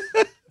Tiesto.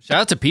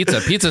 Shout out to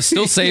Pizza. Pizza's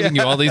still saving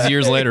you all these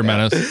years later,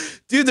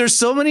 Menace. Dude, there's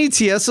so many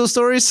Tiesto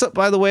stories,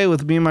 by the way,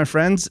 with me and my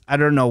friends. I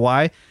don't know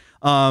why.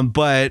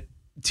 But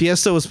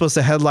Tiesto was supposed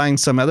to headline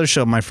some other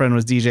show my friend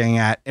was DJing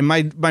at. And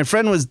my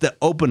friend was the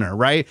opener,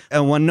 right?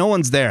 And when no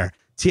one's there,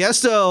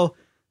 Tiesto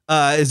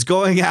is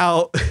going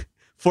out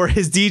for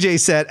his DJ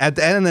set at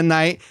the end of the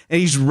night.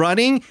 And he's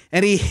running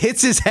and he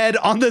hits his head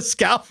on the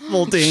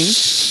scaffolding.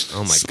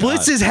 Oh my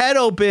Splits God. his head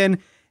open.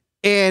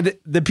 And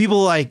the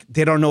people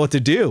they don't know what to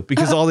do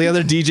because all the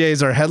other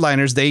DJs are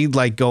headliners. They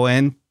go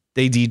in,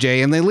 they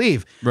DJ and they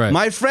leave. Right.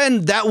 My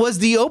friend that was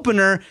the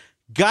opener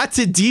got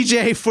to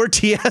DJ for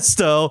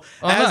Tiesto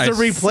as the nice.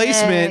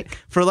 replacement Sick.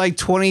 for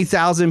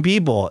 20,000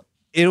 people.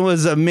 It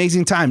was an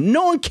amazing time.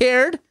 No one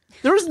cared.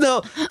 There was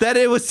no that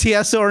it was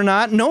Tiesto or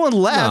not. No one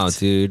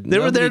left. No, dude. They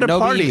were there to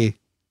party.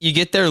 You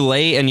get there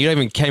late and you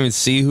can't even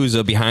see who's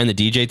behind the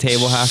DJ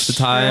table half the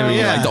time. And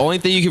Yeah. the only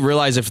thing you can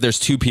realize if there's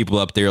 2 people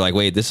up there,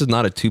 wait, this is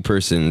not a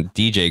 2-person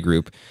DJ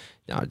group.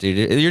 No,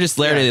 dude, you're just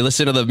there to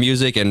listen to the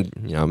music and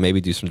maybe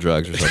do some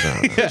drugs or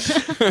something.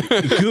 I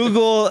don't know.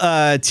 Google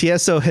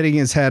Tiesto hitting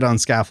his head on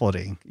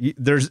scaffolding.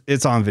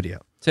 It's on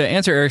video. To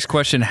answer Eric's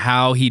question,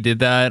 how he did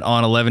that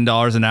on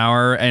 $11 an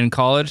hour in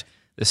college,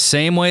 the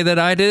same way that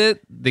I did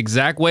it, the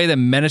exact way that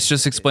Menace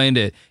just explained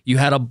it. You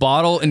had a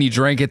bottle and you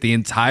drank it the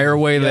entire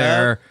way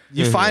there.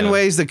 You find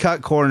ways to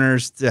cut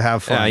corners to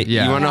have fun.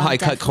 Yeah. You want to know how I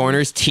cut Definitely.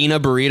 corners? Tina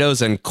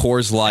burritos and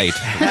Coors Light.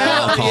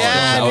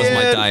 That was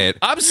my dude. diet.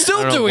 I'm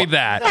still doing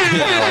that. Yeah,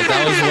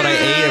 that was what I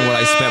ate and what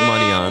I spent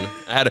money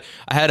on.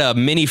 I had a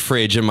mini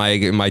fridge in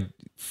my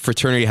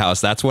fraternity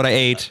house. That's what I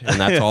ate, and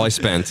that's all I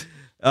spent.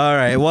 All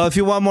right. Well, if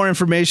you want more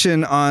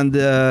information on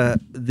the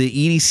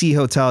EDC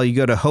hotel, you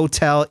go to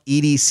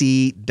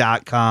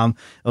hoteledc.com.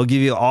 It'll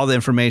give you all the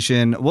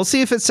information. We'll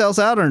see if it sells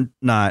out or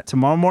not.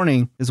 Tomorrow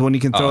morning is when you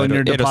can throw in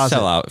your deposit. It'll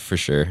sell out for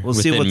sure.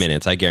 Within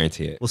minutes, I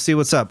guarantee it. We'll see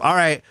what's up. All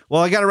right.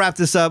 Well, I got to wrap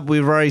this up.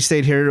 We've already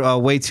stayed here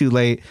way too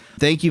late.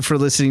 Thank you for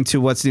listening to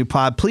What's New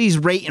Pod. Please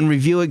rate and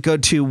review it. Go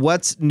to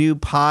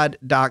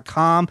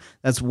what'snewpod.com.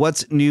 That's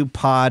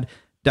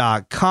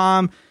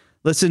what'snewpod.com.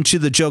 Listen to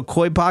the Joe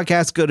Coy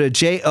podcast. Go to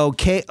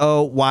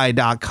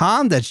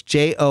jokoy.com. That's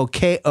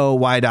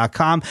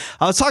jokoy.com.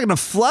 I was talking to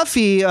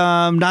Fluffy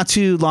not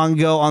too long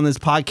ago on this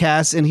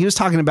podcast, and he was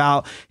talking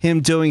about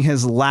him doing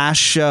his last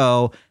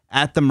show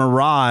at the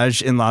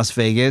Mirage in Las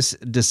Vegas,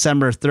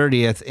 December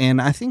 30th. And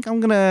I think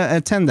I'm going to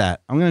attend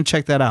that. I'm going to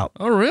check that out.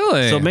 Oh,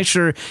 really? So make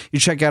sure you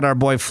check out our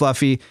boy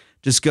Fluffy.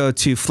 Just go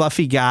to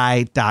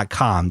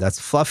fluffyguy.com. That's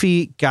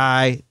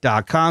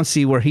fluffyguy.com.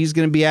 See where he's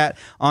going to be at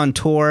on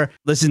tour.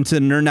 Listen to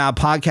the Nerd Now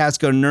podcast.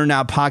 Go to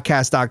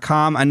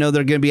nerdnowpodcast.com. I know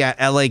they're going to be at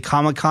LA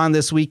Comic-Con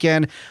this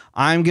weekend.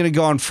 I'm going to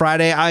go on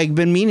Friday. I've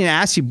been meaning to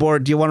ask you,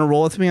 Bort, do you want to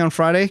roll with me on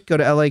Friday? Go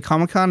to LA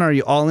Comic-Con? Are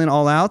you all in,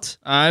 all out?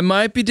 I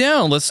might be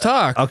down. Let's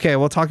talk. Okay,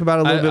 we'll talk about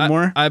it a little bit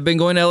more. I've been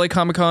going to LA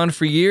Comic-Con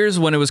for years.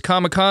 When it was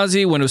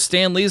Kamikaze, when it was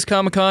Stan Lee's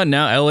Comic-Con,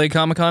 now LA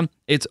Comic-Con.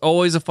 It's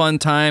always a fun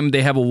time.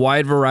 They have a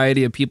wide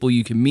variety of people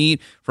you can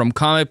meet, from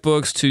comic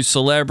books to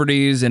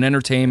celebrities and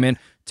entertainment.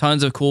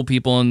 Tons of cool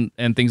people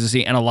and things to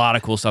see, and a lot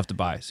of cool stuff to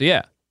buy. So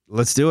yeah.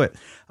 Let's do it.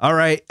 All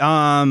right.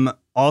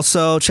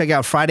 Also, check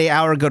out Friday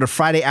Hour. Go to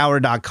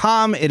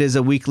fridayhour.com. It is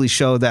a weekly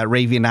show that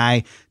Ravy and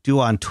I do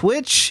on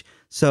Twitch.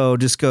 So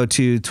just go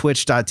to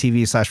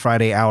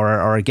twitch.tv/Friday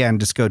Hour, or again,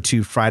 just go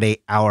to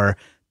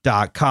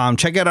fridayhour.com.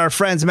 Check out our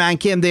friends, Man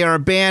Kim. They are a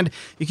band.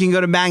 You can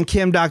go to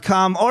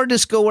mankim.com or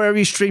just go wherever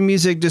you stream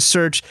music. Just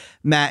search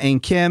Matt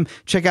and Kim.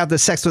 Check out the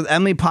Sex with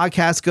Emily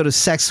podcast. Go to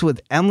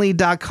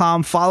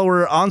sexwithemily.com. Follow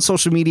her on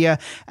social media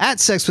at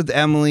Sex with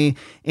Emily.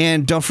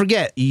 And don't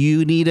forget,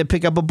 you need to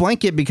pick up a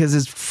blanket because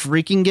it's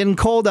freaking getting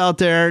cold out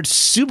there. It's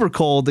super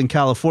cold in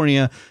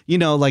California,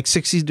 like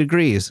 60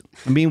 degrees.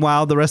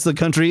 Meanwhile, the rest of the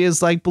country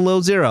is like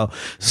below zero.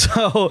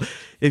 So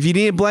if you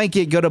need a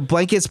blanket, go to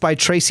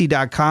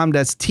blanketsbytracy.com.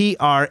 That's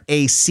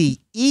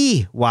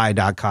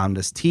TRACEY.com.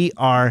 That's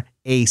TRACEY.com.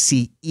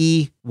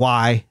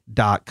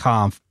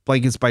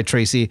 Blankets by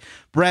Tracy.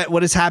 Brett,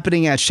 what is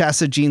happening at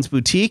Shasta Jeans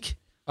Boutique?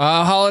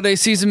 Holiday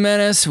season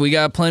menace. We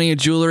got plenty of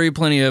jewelry,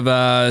 plenty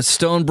of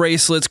stone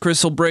bracelets,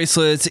 crystal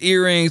bracelets,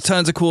 earrings,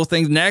 tons of cool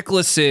things,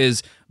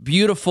 necklaces,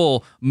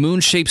 beautiful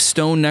moon-shaped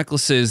stone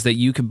necklaces that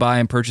you can buy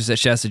and purchase at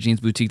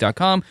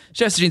ShastaJeansBoutique.com.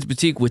 Shasta Jeans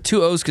Boutique with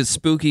 2 O's because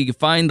spooky. You can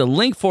find the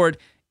link for it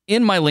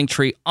in my link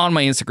tree on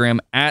my Instagram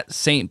at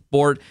St.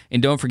 Bort.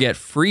 And don't forget,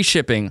 free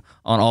shipping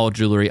on all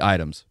jewelry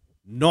items.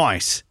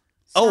 Nice.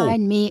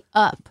 Sign me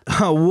up.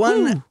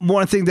 One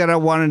more thing that I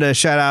wanted to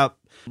shout out,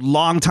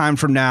 long time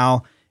from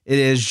now. It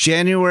is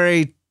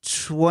January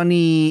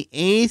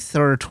 28th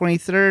or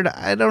 23rd.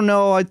 I don't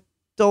know. I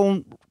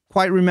don't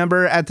quite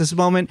remember at this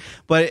moment,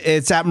 but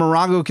it's at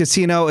Morongo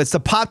Casino. It's the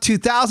Pop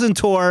 2000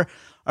 tour.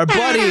 Our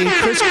buddy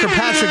Chris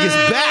Kirkpatrick is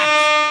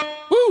back.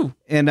 Woo!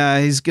 And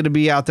he's going to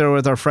be out there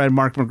with our friend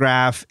Mark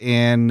McGrath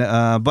and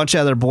a bunch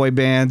of other boy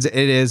bands. It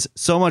is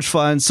so much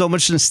fun, so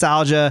much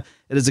nostalgia.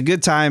 It is a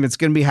good time. It's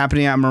going to be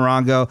happening at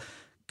Morongo.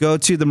 Go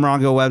to the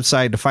Morongo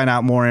website to find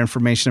out more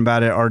information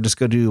about it, or just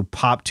go to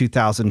Pop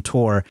 2000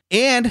 Tour.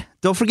 And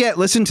don't forget,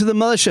 listen to The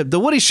Mothership, The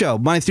Woody Show,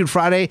 Monday through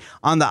Friday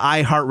on the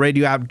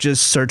iHeartRadio app.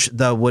 Just search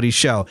The Woody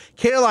Show.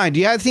 Caroline, do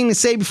you have anything to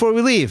say before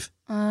we leave?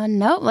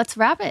 No, let's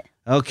wrap it.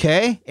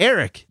 Okay.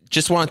 Eric.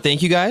 Just want to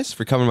thank you guys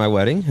for coming to my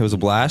wedding. It was a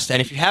blast.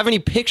 And if you have any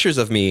pictures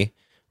of me,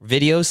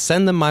 videos,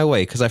 send them my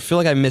way, because I feel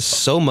like I missed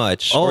so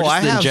much. Oh, or just I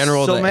in have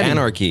general, so the many.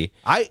 Anarchy.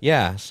 I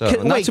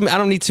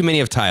don't need too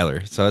many of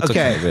Tyler, so it's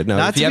okay. But no,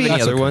 if you have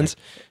any other ones.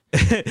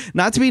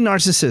 Not to be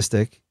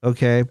narcissistic,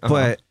 okay,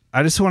 but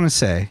I just want to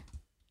say,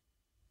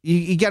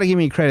 you got to give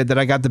me credit that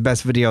I got the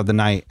best video of the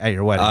night at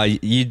your wedding.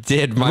 You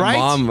did. My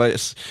mom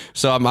was,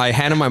 so I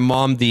handed my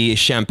mom the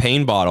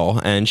champagne bottle,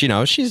 and she's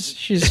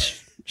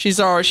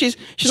not a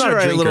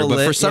drinker,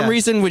 but for some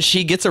reason when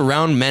she gets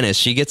around Menace,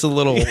 she gets a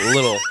little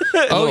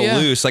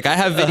loose. Like I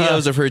have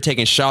videos of her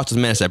taking shots with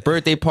Menace at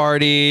birthday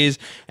parties.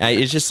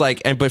 It's just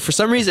like, but for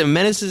some reason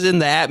Menace is in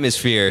the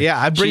atmosphere. Yeah,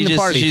 I bring the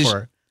party for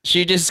her.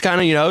 She just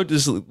kind of,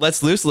 just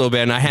lets loose a little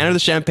bit. And I hand her the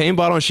champagne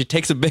bottle and she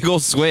takes a big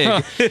old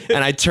swig.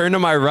 And I turn to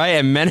my right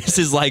and Menace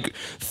is like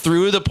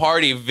through the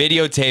party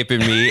videotaping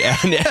me.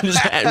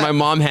 And my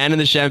mom handed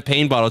the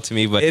champagne bottle to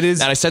me.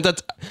 And I sent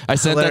that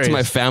to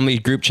my family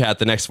group chat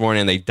the next morning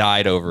and they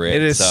died over it.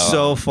 It is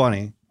so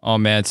funny. Oh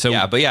man, so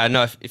yeah, but yeah,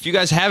 no. If you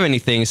guys have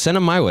anything, send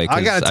them my way.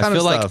 I got a ton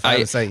of stuff.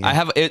 I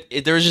have it.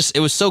 It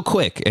was so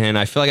quick, and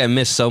I feel like I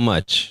missed so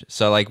much.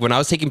 So like when I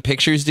was taking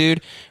pictures, dude,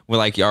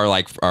 with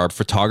our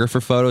photographer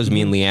photos,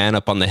 me and Leanne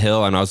up on the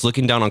hill, and I was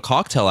looking down on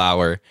Cocktail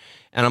Hour,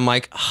 And I'm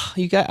like, oh,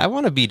 I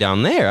want to be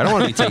down there. I don't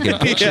want to be taking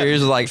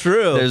pictures. Like,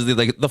 true. There's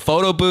the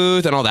photo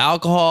booth and all the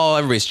alcohol.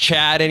 Everybody's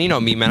chatting. You know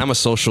me, man. I'm a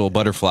social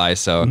butterfly.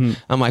 So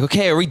I'm like,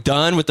 okay, are we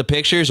done with the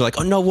pictures? They're like,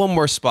 oh no, one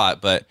more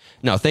spot. But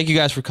no, thank you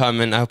guys for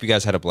coming. I hope you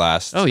guys had a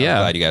blast. Oh yeah,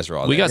 I'm glad you guys were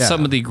all there. We got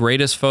some of the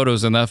greatest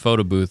photos in that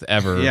photo booth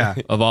ever.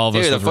 Of all of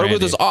us. Dude, the with photo booth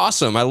Randy. was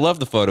awesome. I love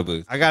the photo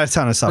booth. I got a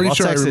ton of stuff. Pretty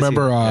sure I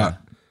remember.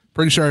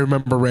 Pretty sure I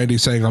remember Randy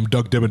saying I'm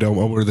Doug Dimmadome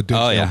over the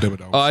Dinsdale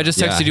Dimmadome. Oh, I just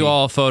texted you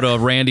all a photo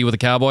of Randy with a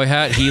cowboy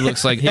hat. He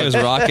looks like he was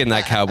rocking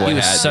that cowboy hat. He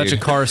was such a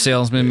car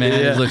salesman, man.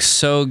 It looks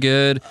so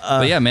good.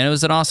 But yeah, man, it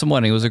was an awesome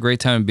wedding. It was a great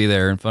time to be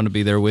there and fun to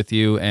be there with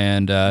you.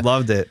 And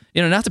loved it.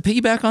 You know, not to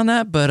piggyback on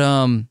that, but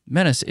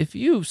Menace, if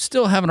you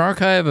still have an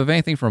archive of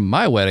anything from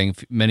my wedding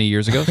many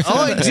years ago,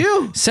 I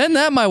do. Send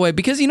that my way,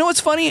 because you know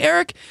what's funny,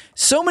 Eric?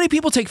 So many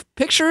people take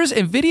pictures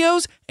and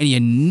videos, and you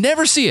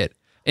never see it.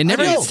 It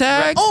never gets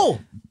tagged.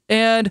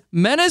 And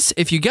Menace,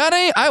 if you got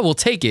any, I will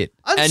take it.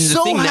 And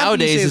the thing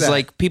nowadays is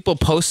like people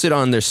post it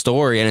on their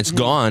story and it's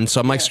gone. So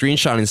I'm like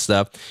screenshotting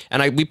stuff.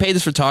 And we pay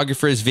this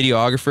photographer, his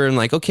videographer, and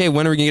like, okay,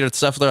 when are we gonna get it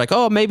stuff? They're like,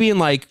 oh, maybe in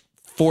like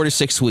 4 to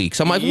 6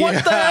 weeks. I'm like,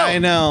 what the hell? I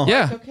know.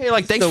 Yeah. Okay,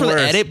 like thanks for the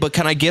edit, but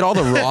can I get all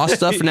the raw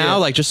stuff now?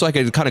 Like just so I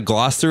could kind of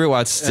gloss through it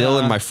while it's still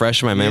in my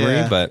memory.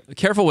 Yeah. But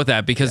careful with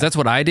that, because that's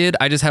what I did.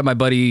 I just had my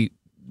buddy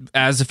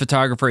as a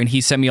photographer, and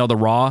he sent me all the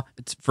raw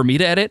for me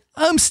to edit.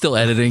 I'm still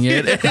editing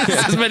it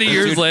as many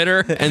years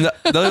later. And the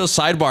little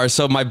sidebar.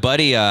 So my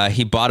buddy,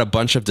 he bought a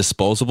bunch of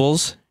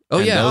disposables. Oh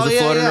yeah, those are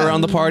floating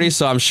around the party.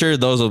 So I'm sure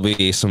those will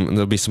be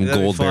there'll be some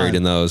gold buried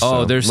in those.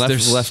 Oh, so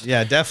there's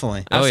yeah,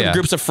 definitely. I have some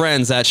groups of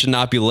friends that should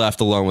not be left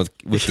alone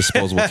with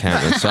disposable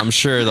cameras. So I'm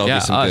sure there'll be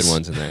some good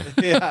ones in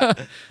there.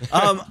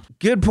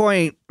 Good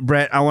point,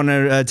 Brett. I want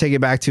to take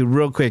it back to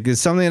real quick. It's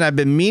something that I've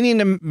been meaning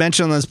to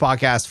mention on this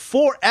podcast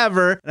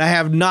forever, and I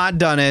have not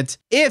done it.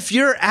 If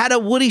you're at a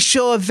Woody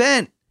Show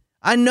event,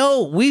 I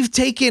know we've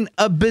taken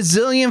a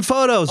bazillion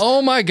photos.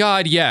 Oh my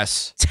God,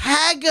 yes.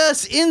 Tag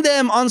us in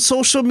them on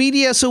social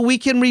media so we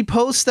can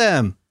repost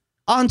them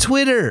on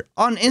Twitter,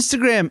 on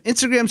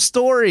Instagram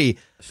story,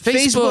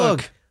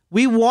 Facebook.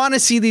 We want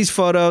to see these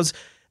photos.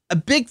 A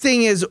big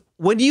thing is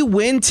when you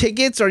win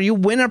tickets or you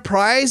win a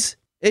prize,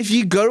 if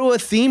you go to a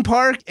theme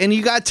park and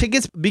you got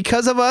tickets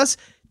because of us,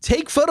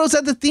 take photos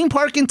at the theme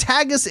park and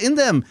tag us in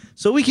them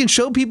so we can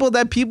show people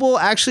that people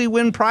actually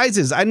win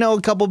prizes. I know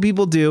a couple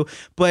people do,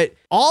 but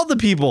all the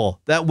people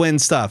that win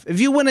stuff, if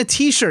you win a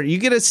t-shirt, you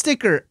get a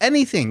sticker,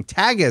 anything,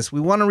 tag us. We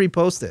want to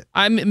repost it.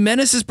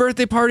 Menace's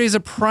birthday party is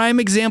a prime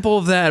example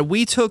of that.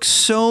 We took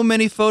so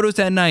many photos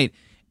that night,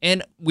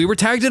 and we were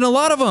tagged in a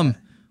lot of them.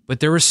 But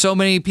there were so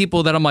many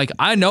people that I'm like,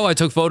 I know I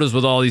took photos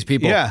with all these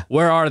people. Yeah.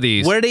 Where are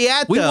these? Where are they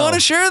at, We want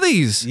to share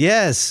these.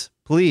 Yes,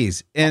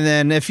 please. And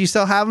then if you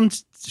still have them,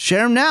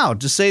 share them now.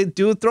 Just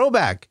do a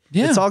throwback.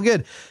 Yeah. It's all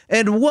good.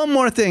 And one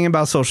more thing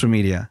about social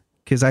media,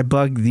 because I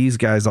bug these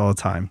guys all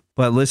the time.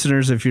 But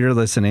listeners, if you're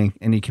listening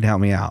and you can help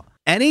me out,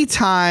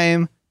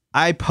 anytime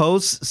I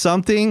post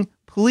something,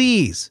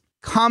 please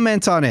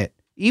comment on it.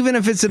 Even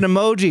if it's an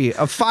emoji,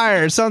 a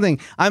fire, or something.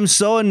 I'm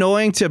so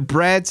annoying to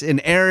Brett and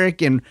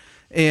Eric and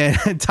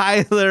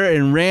Tyler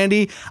and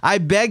Randy. I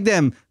beg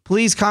them,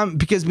 please comment,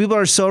 because people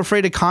are so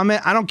afraid to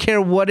comment. I don't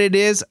care what it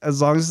is,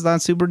 as long as it's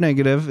not super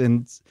negative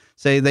and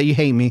say that you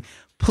hate me.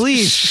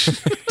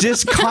 Please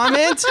just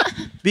comment,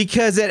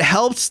 because it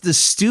helps the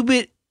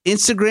stupid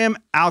Instagram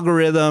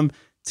algorithm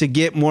to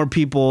get more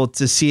people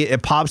to see it.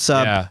 It pops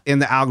up in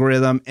the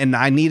algorithm, and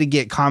I need to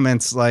get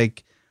comments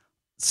like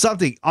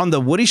something on the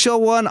Woody Show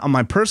one, on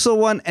my personal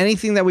one,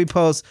 anything that we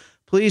post.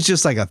 Please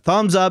just like a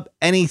thumbs up,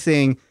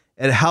 anything.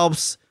 It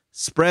helps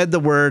spread the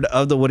word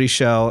of the Woody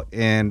Show,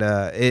 and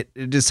it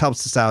just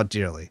helps us out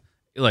dearly.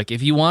 Like,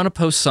 if you want to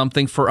post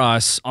something for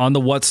us on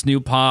the What's New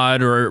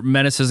pod or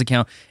Menace's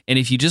account, and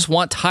if you just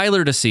want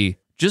Tyler to see,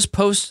 just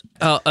post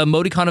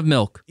emoticon of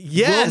milk.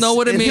 Yes, we'll know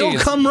what it means. He'll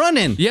come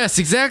running. Yes,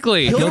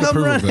 exactly. He'll come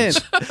running.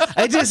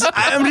 I'm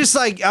just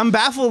like, I'm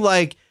baffled.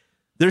 Like,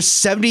 there's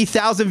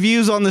 70,000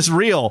 views on this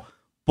reel,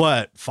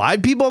 but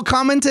 5 people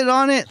commented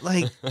on it.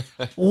 Like,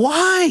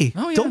 why?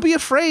 Oh, yeah. Don't be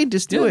afraid.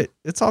 Just do it.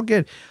 It's all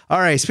good. All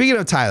right. Speaking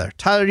of Tyler,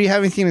 do you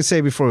have anything to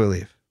say before we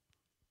leave?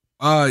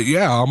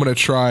 Yeah, I'm going to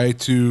try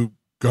to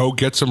go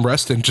get some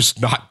rest and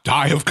just not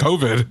die of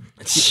COVID.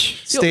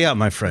 Stay up,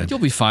 my friend. You'll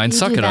be fine.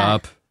 Suck it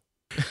up.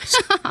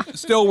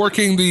 Still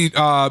working the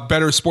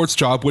Better Sports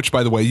Job, which,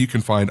 by the way, you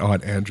can find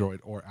on Android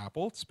or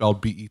Apple. It's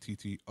spelled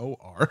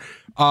Bettor.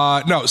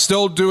 No,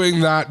 still doing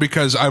that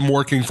because I'm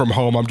working from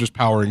home. I'm just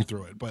powering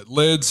through it. But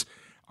Lids,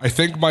 I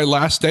think my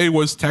last day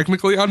was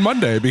technically on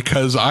Monday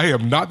because I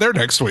am not there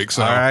next week.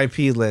 So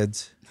R.I.P.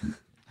 Lids.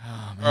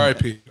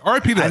 R.I.P.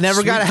 R.I.P. I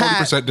never got a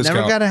hat. 40% discount.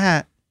 Never got a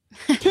hat.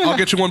 I'll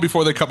get you one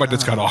before they cut my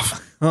discount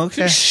off.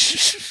 Okay.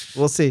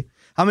 We'll see.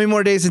 How many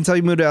more days until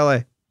you move to LA?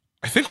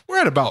 I think we're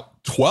at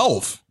about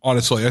 12,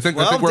 honestly. I think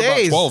we're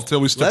days. about 12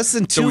 till we start, Less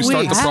than 2 till we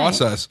start weeks. the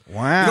process.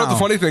 Wow. You know what the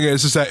funny thing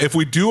is that if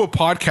we do a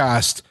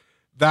podcast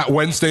that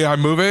Wednesday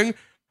I'm moving,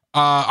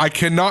 I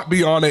cannot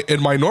be on it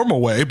in my normal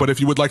way, but if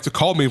you would like to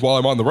call me while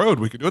I'm on the road,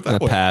 we can do it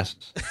that way. Pass.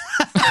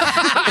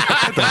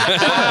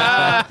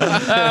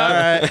 All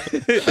right.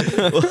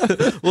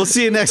 We'll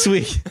see you next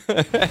week.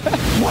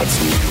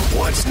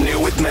 What's new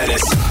with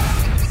Menace?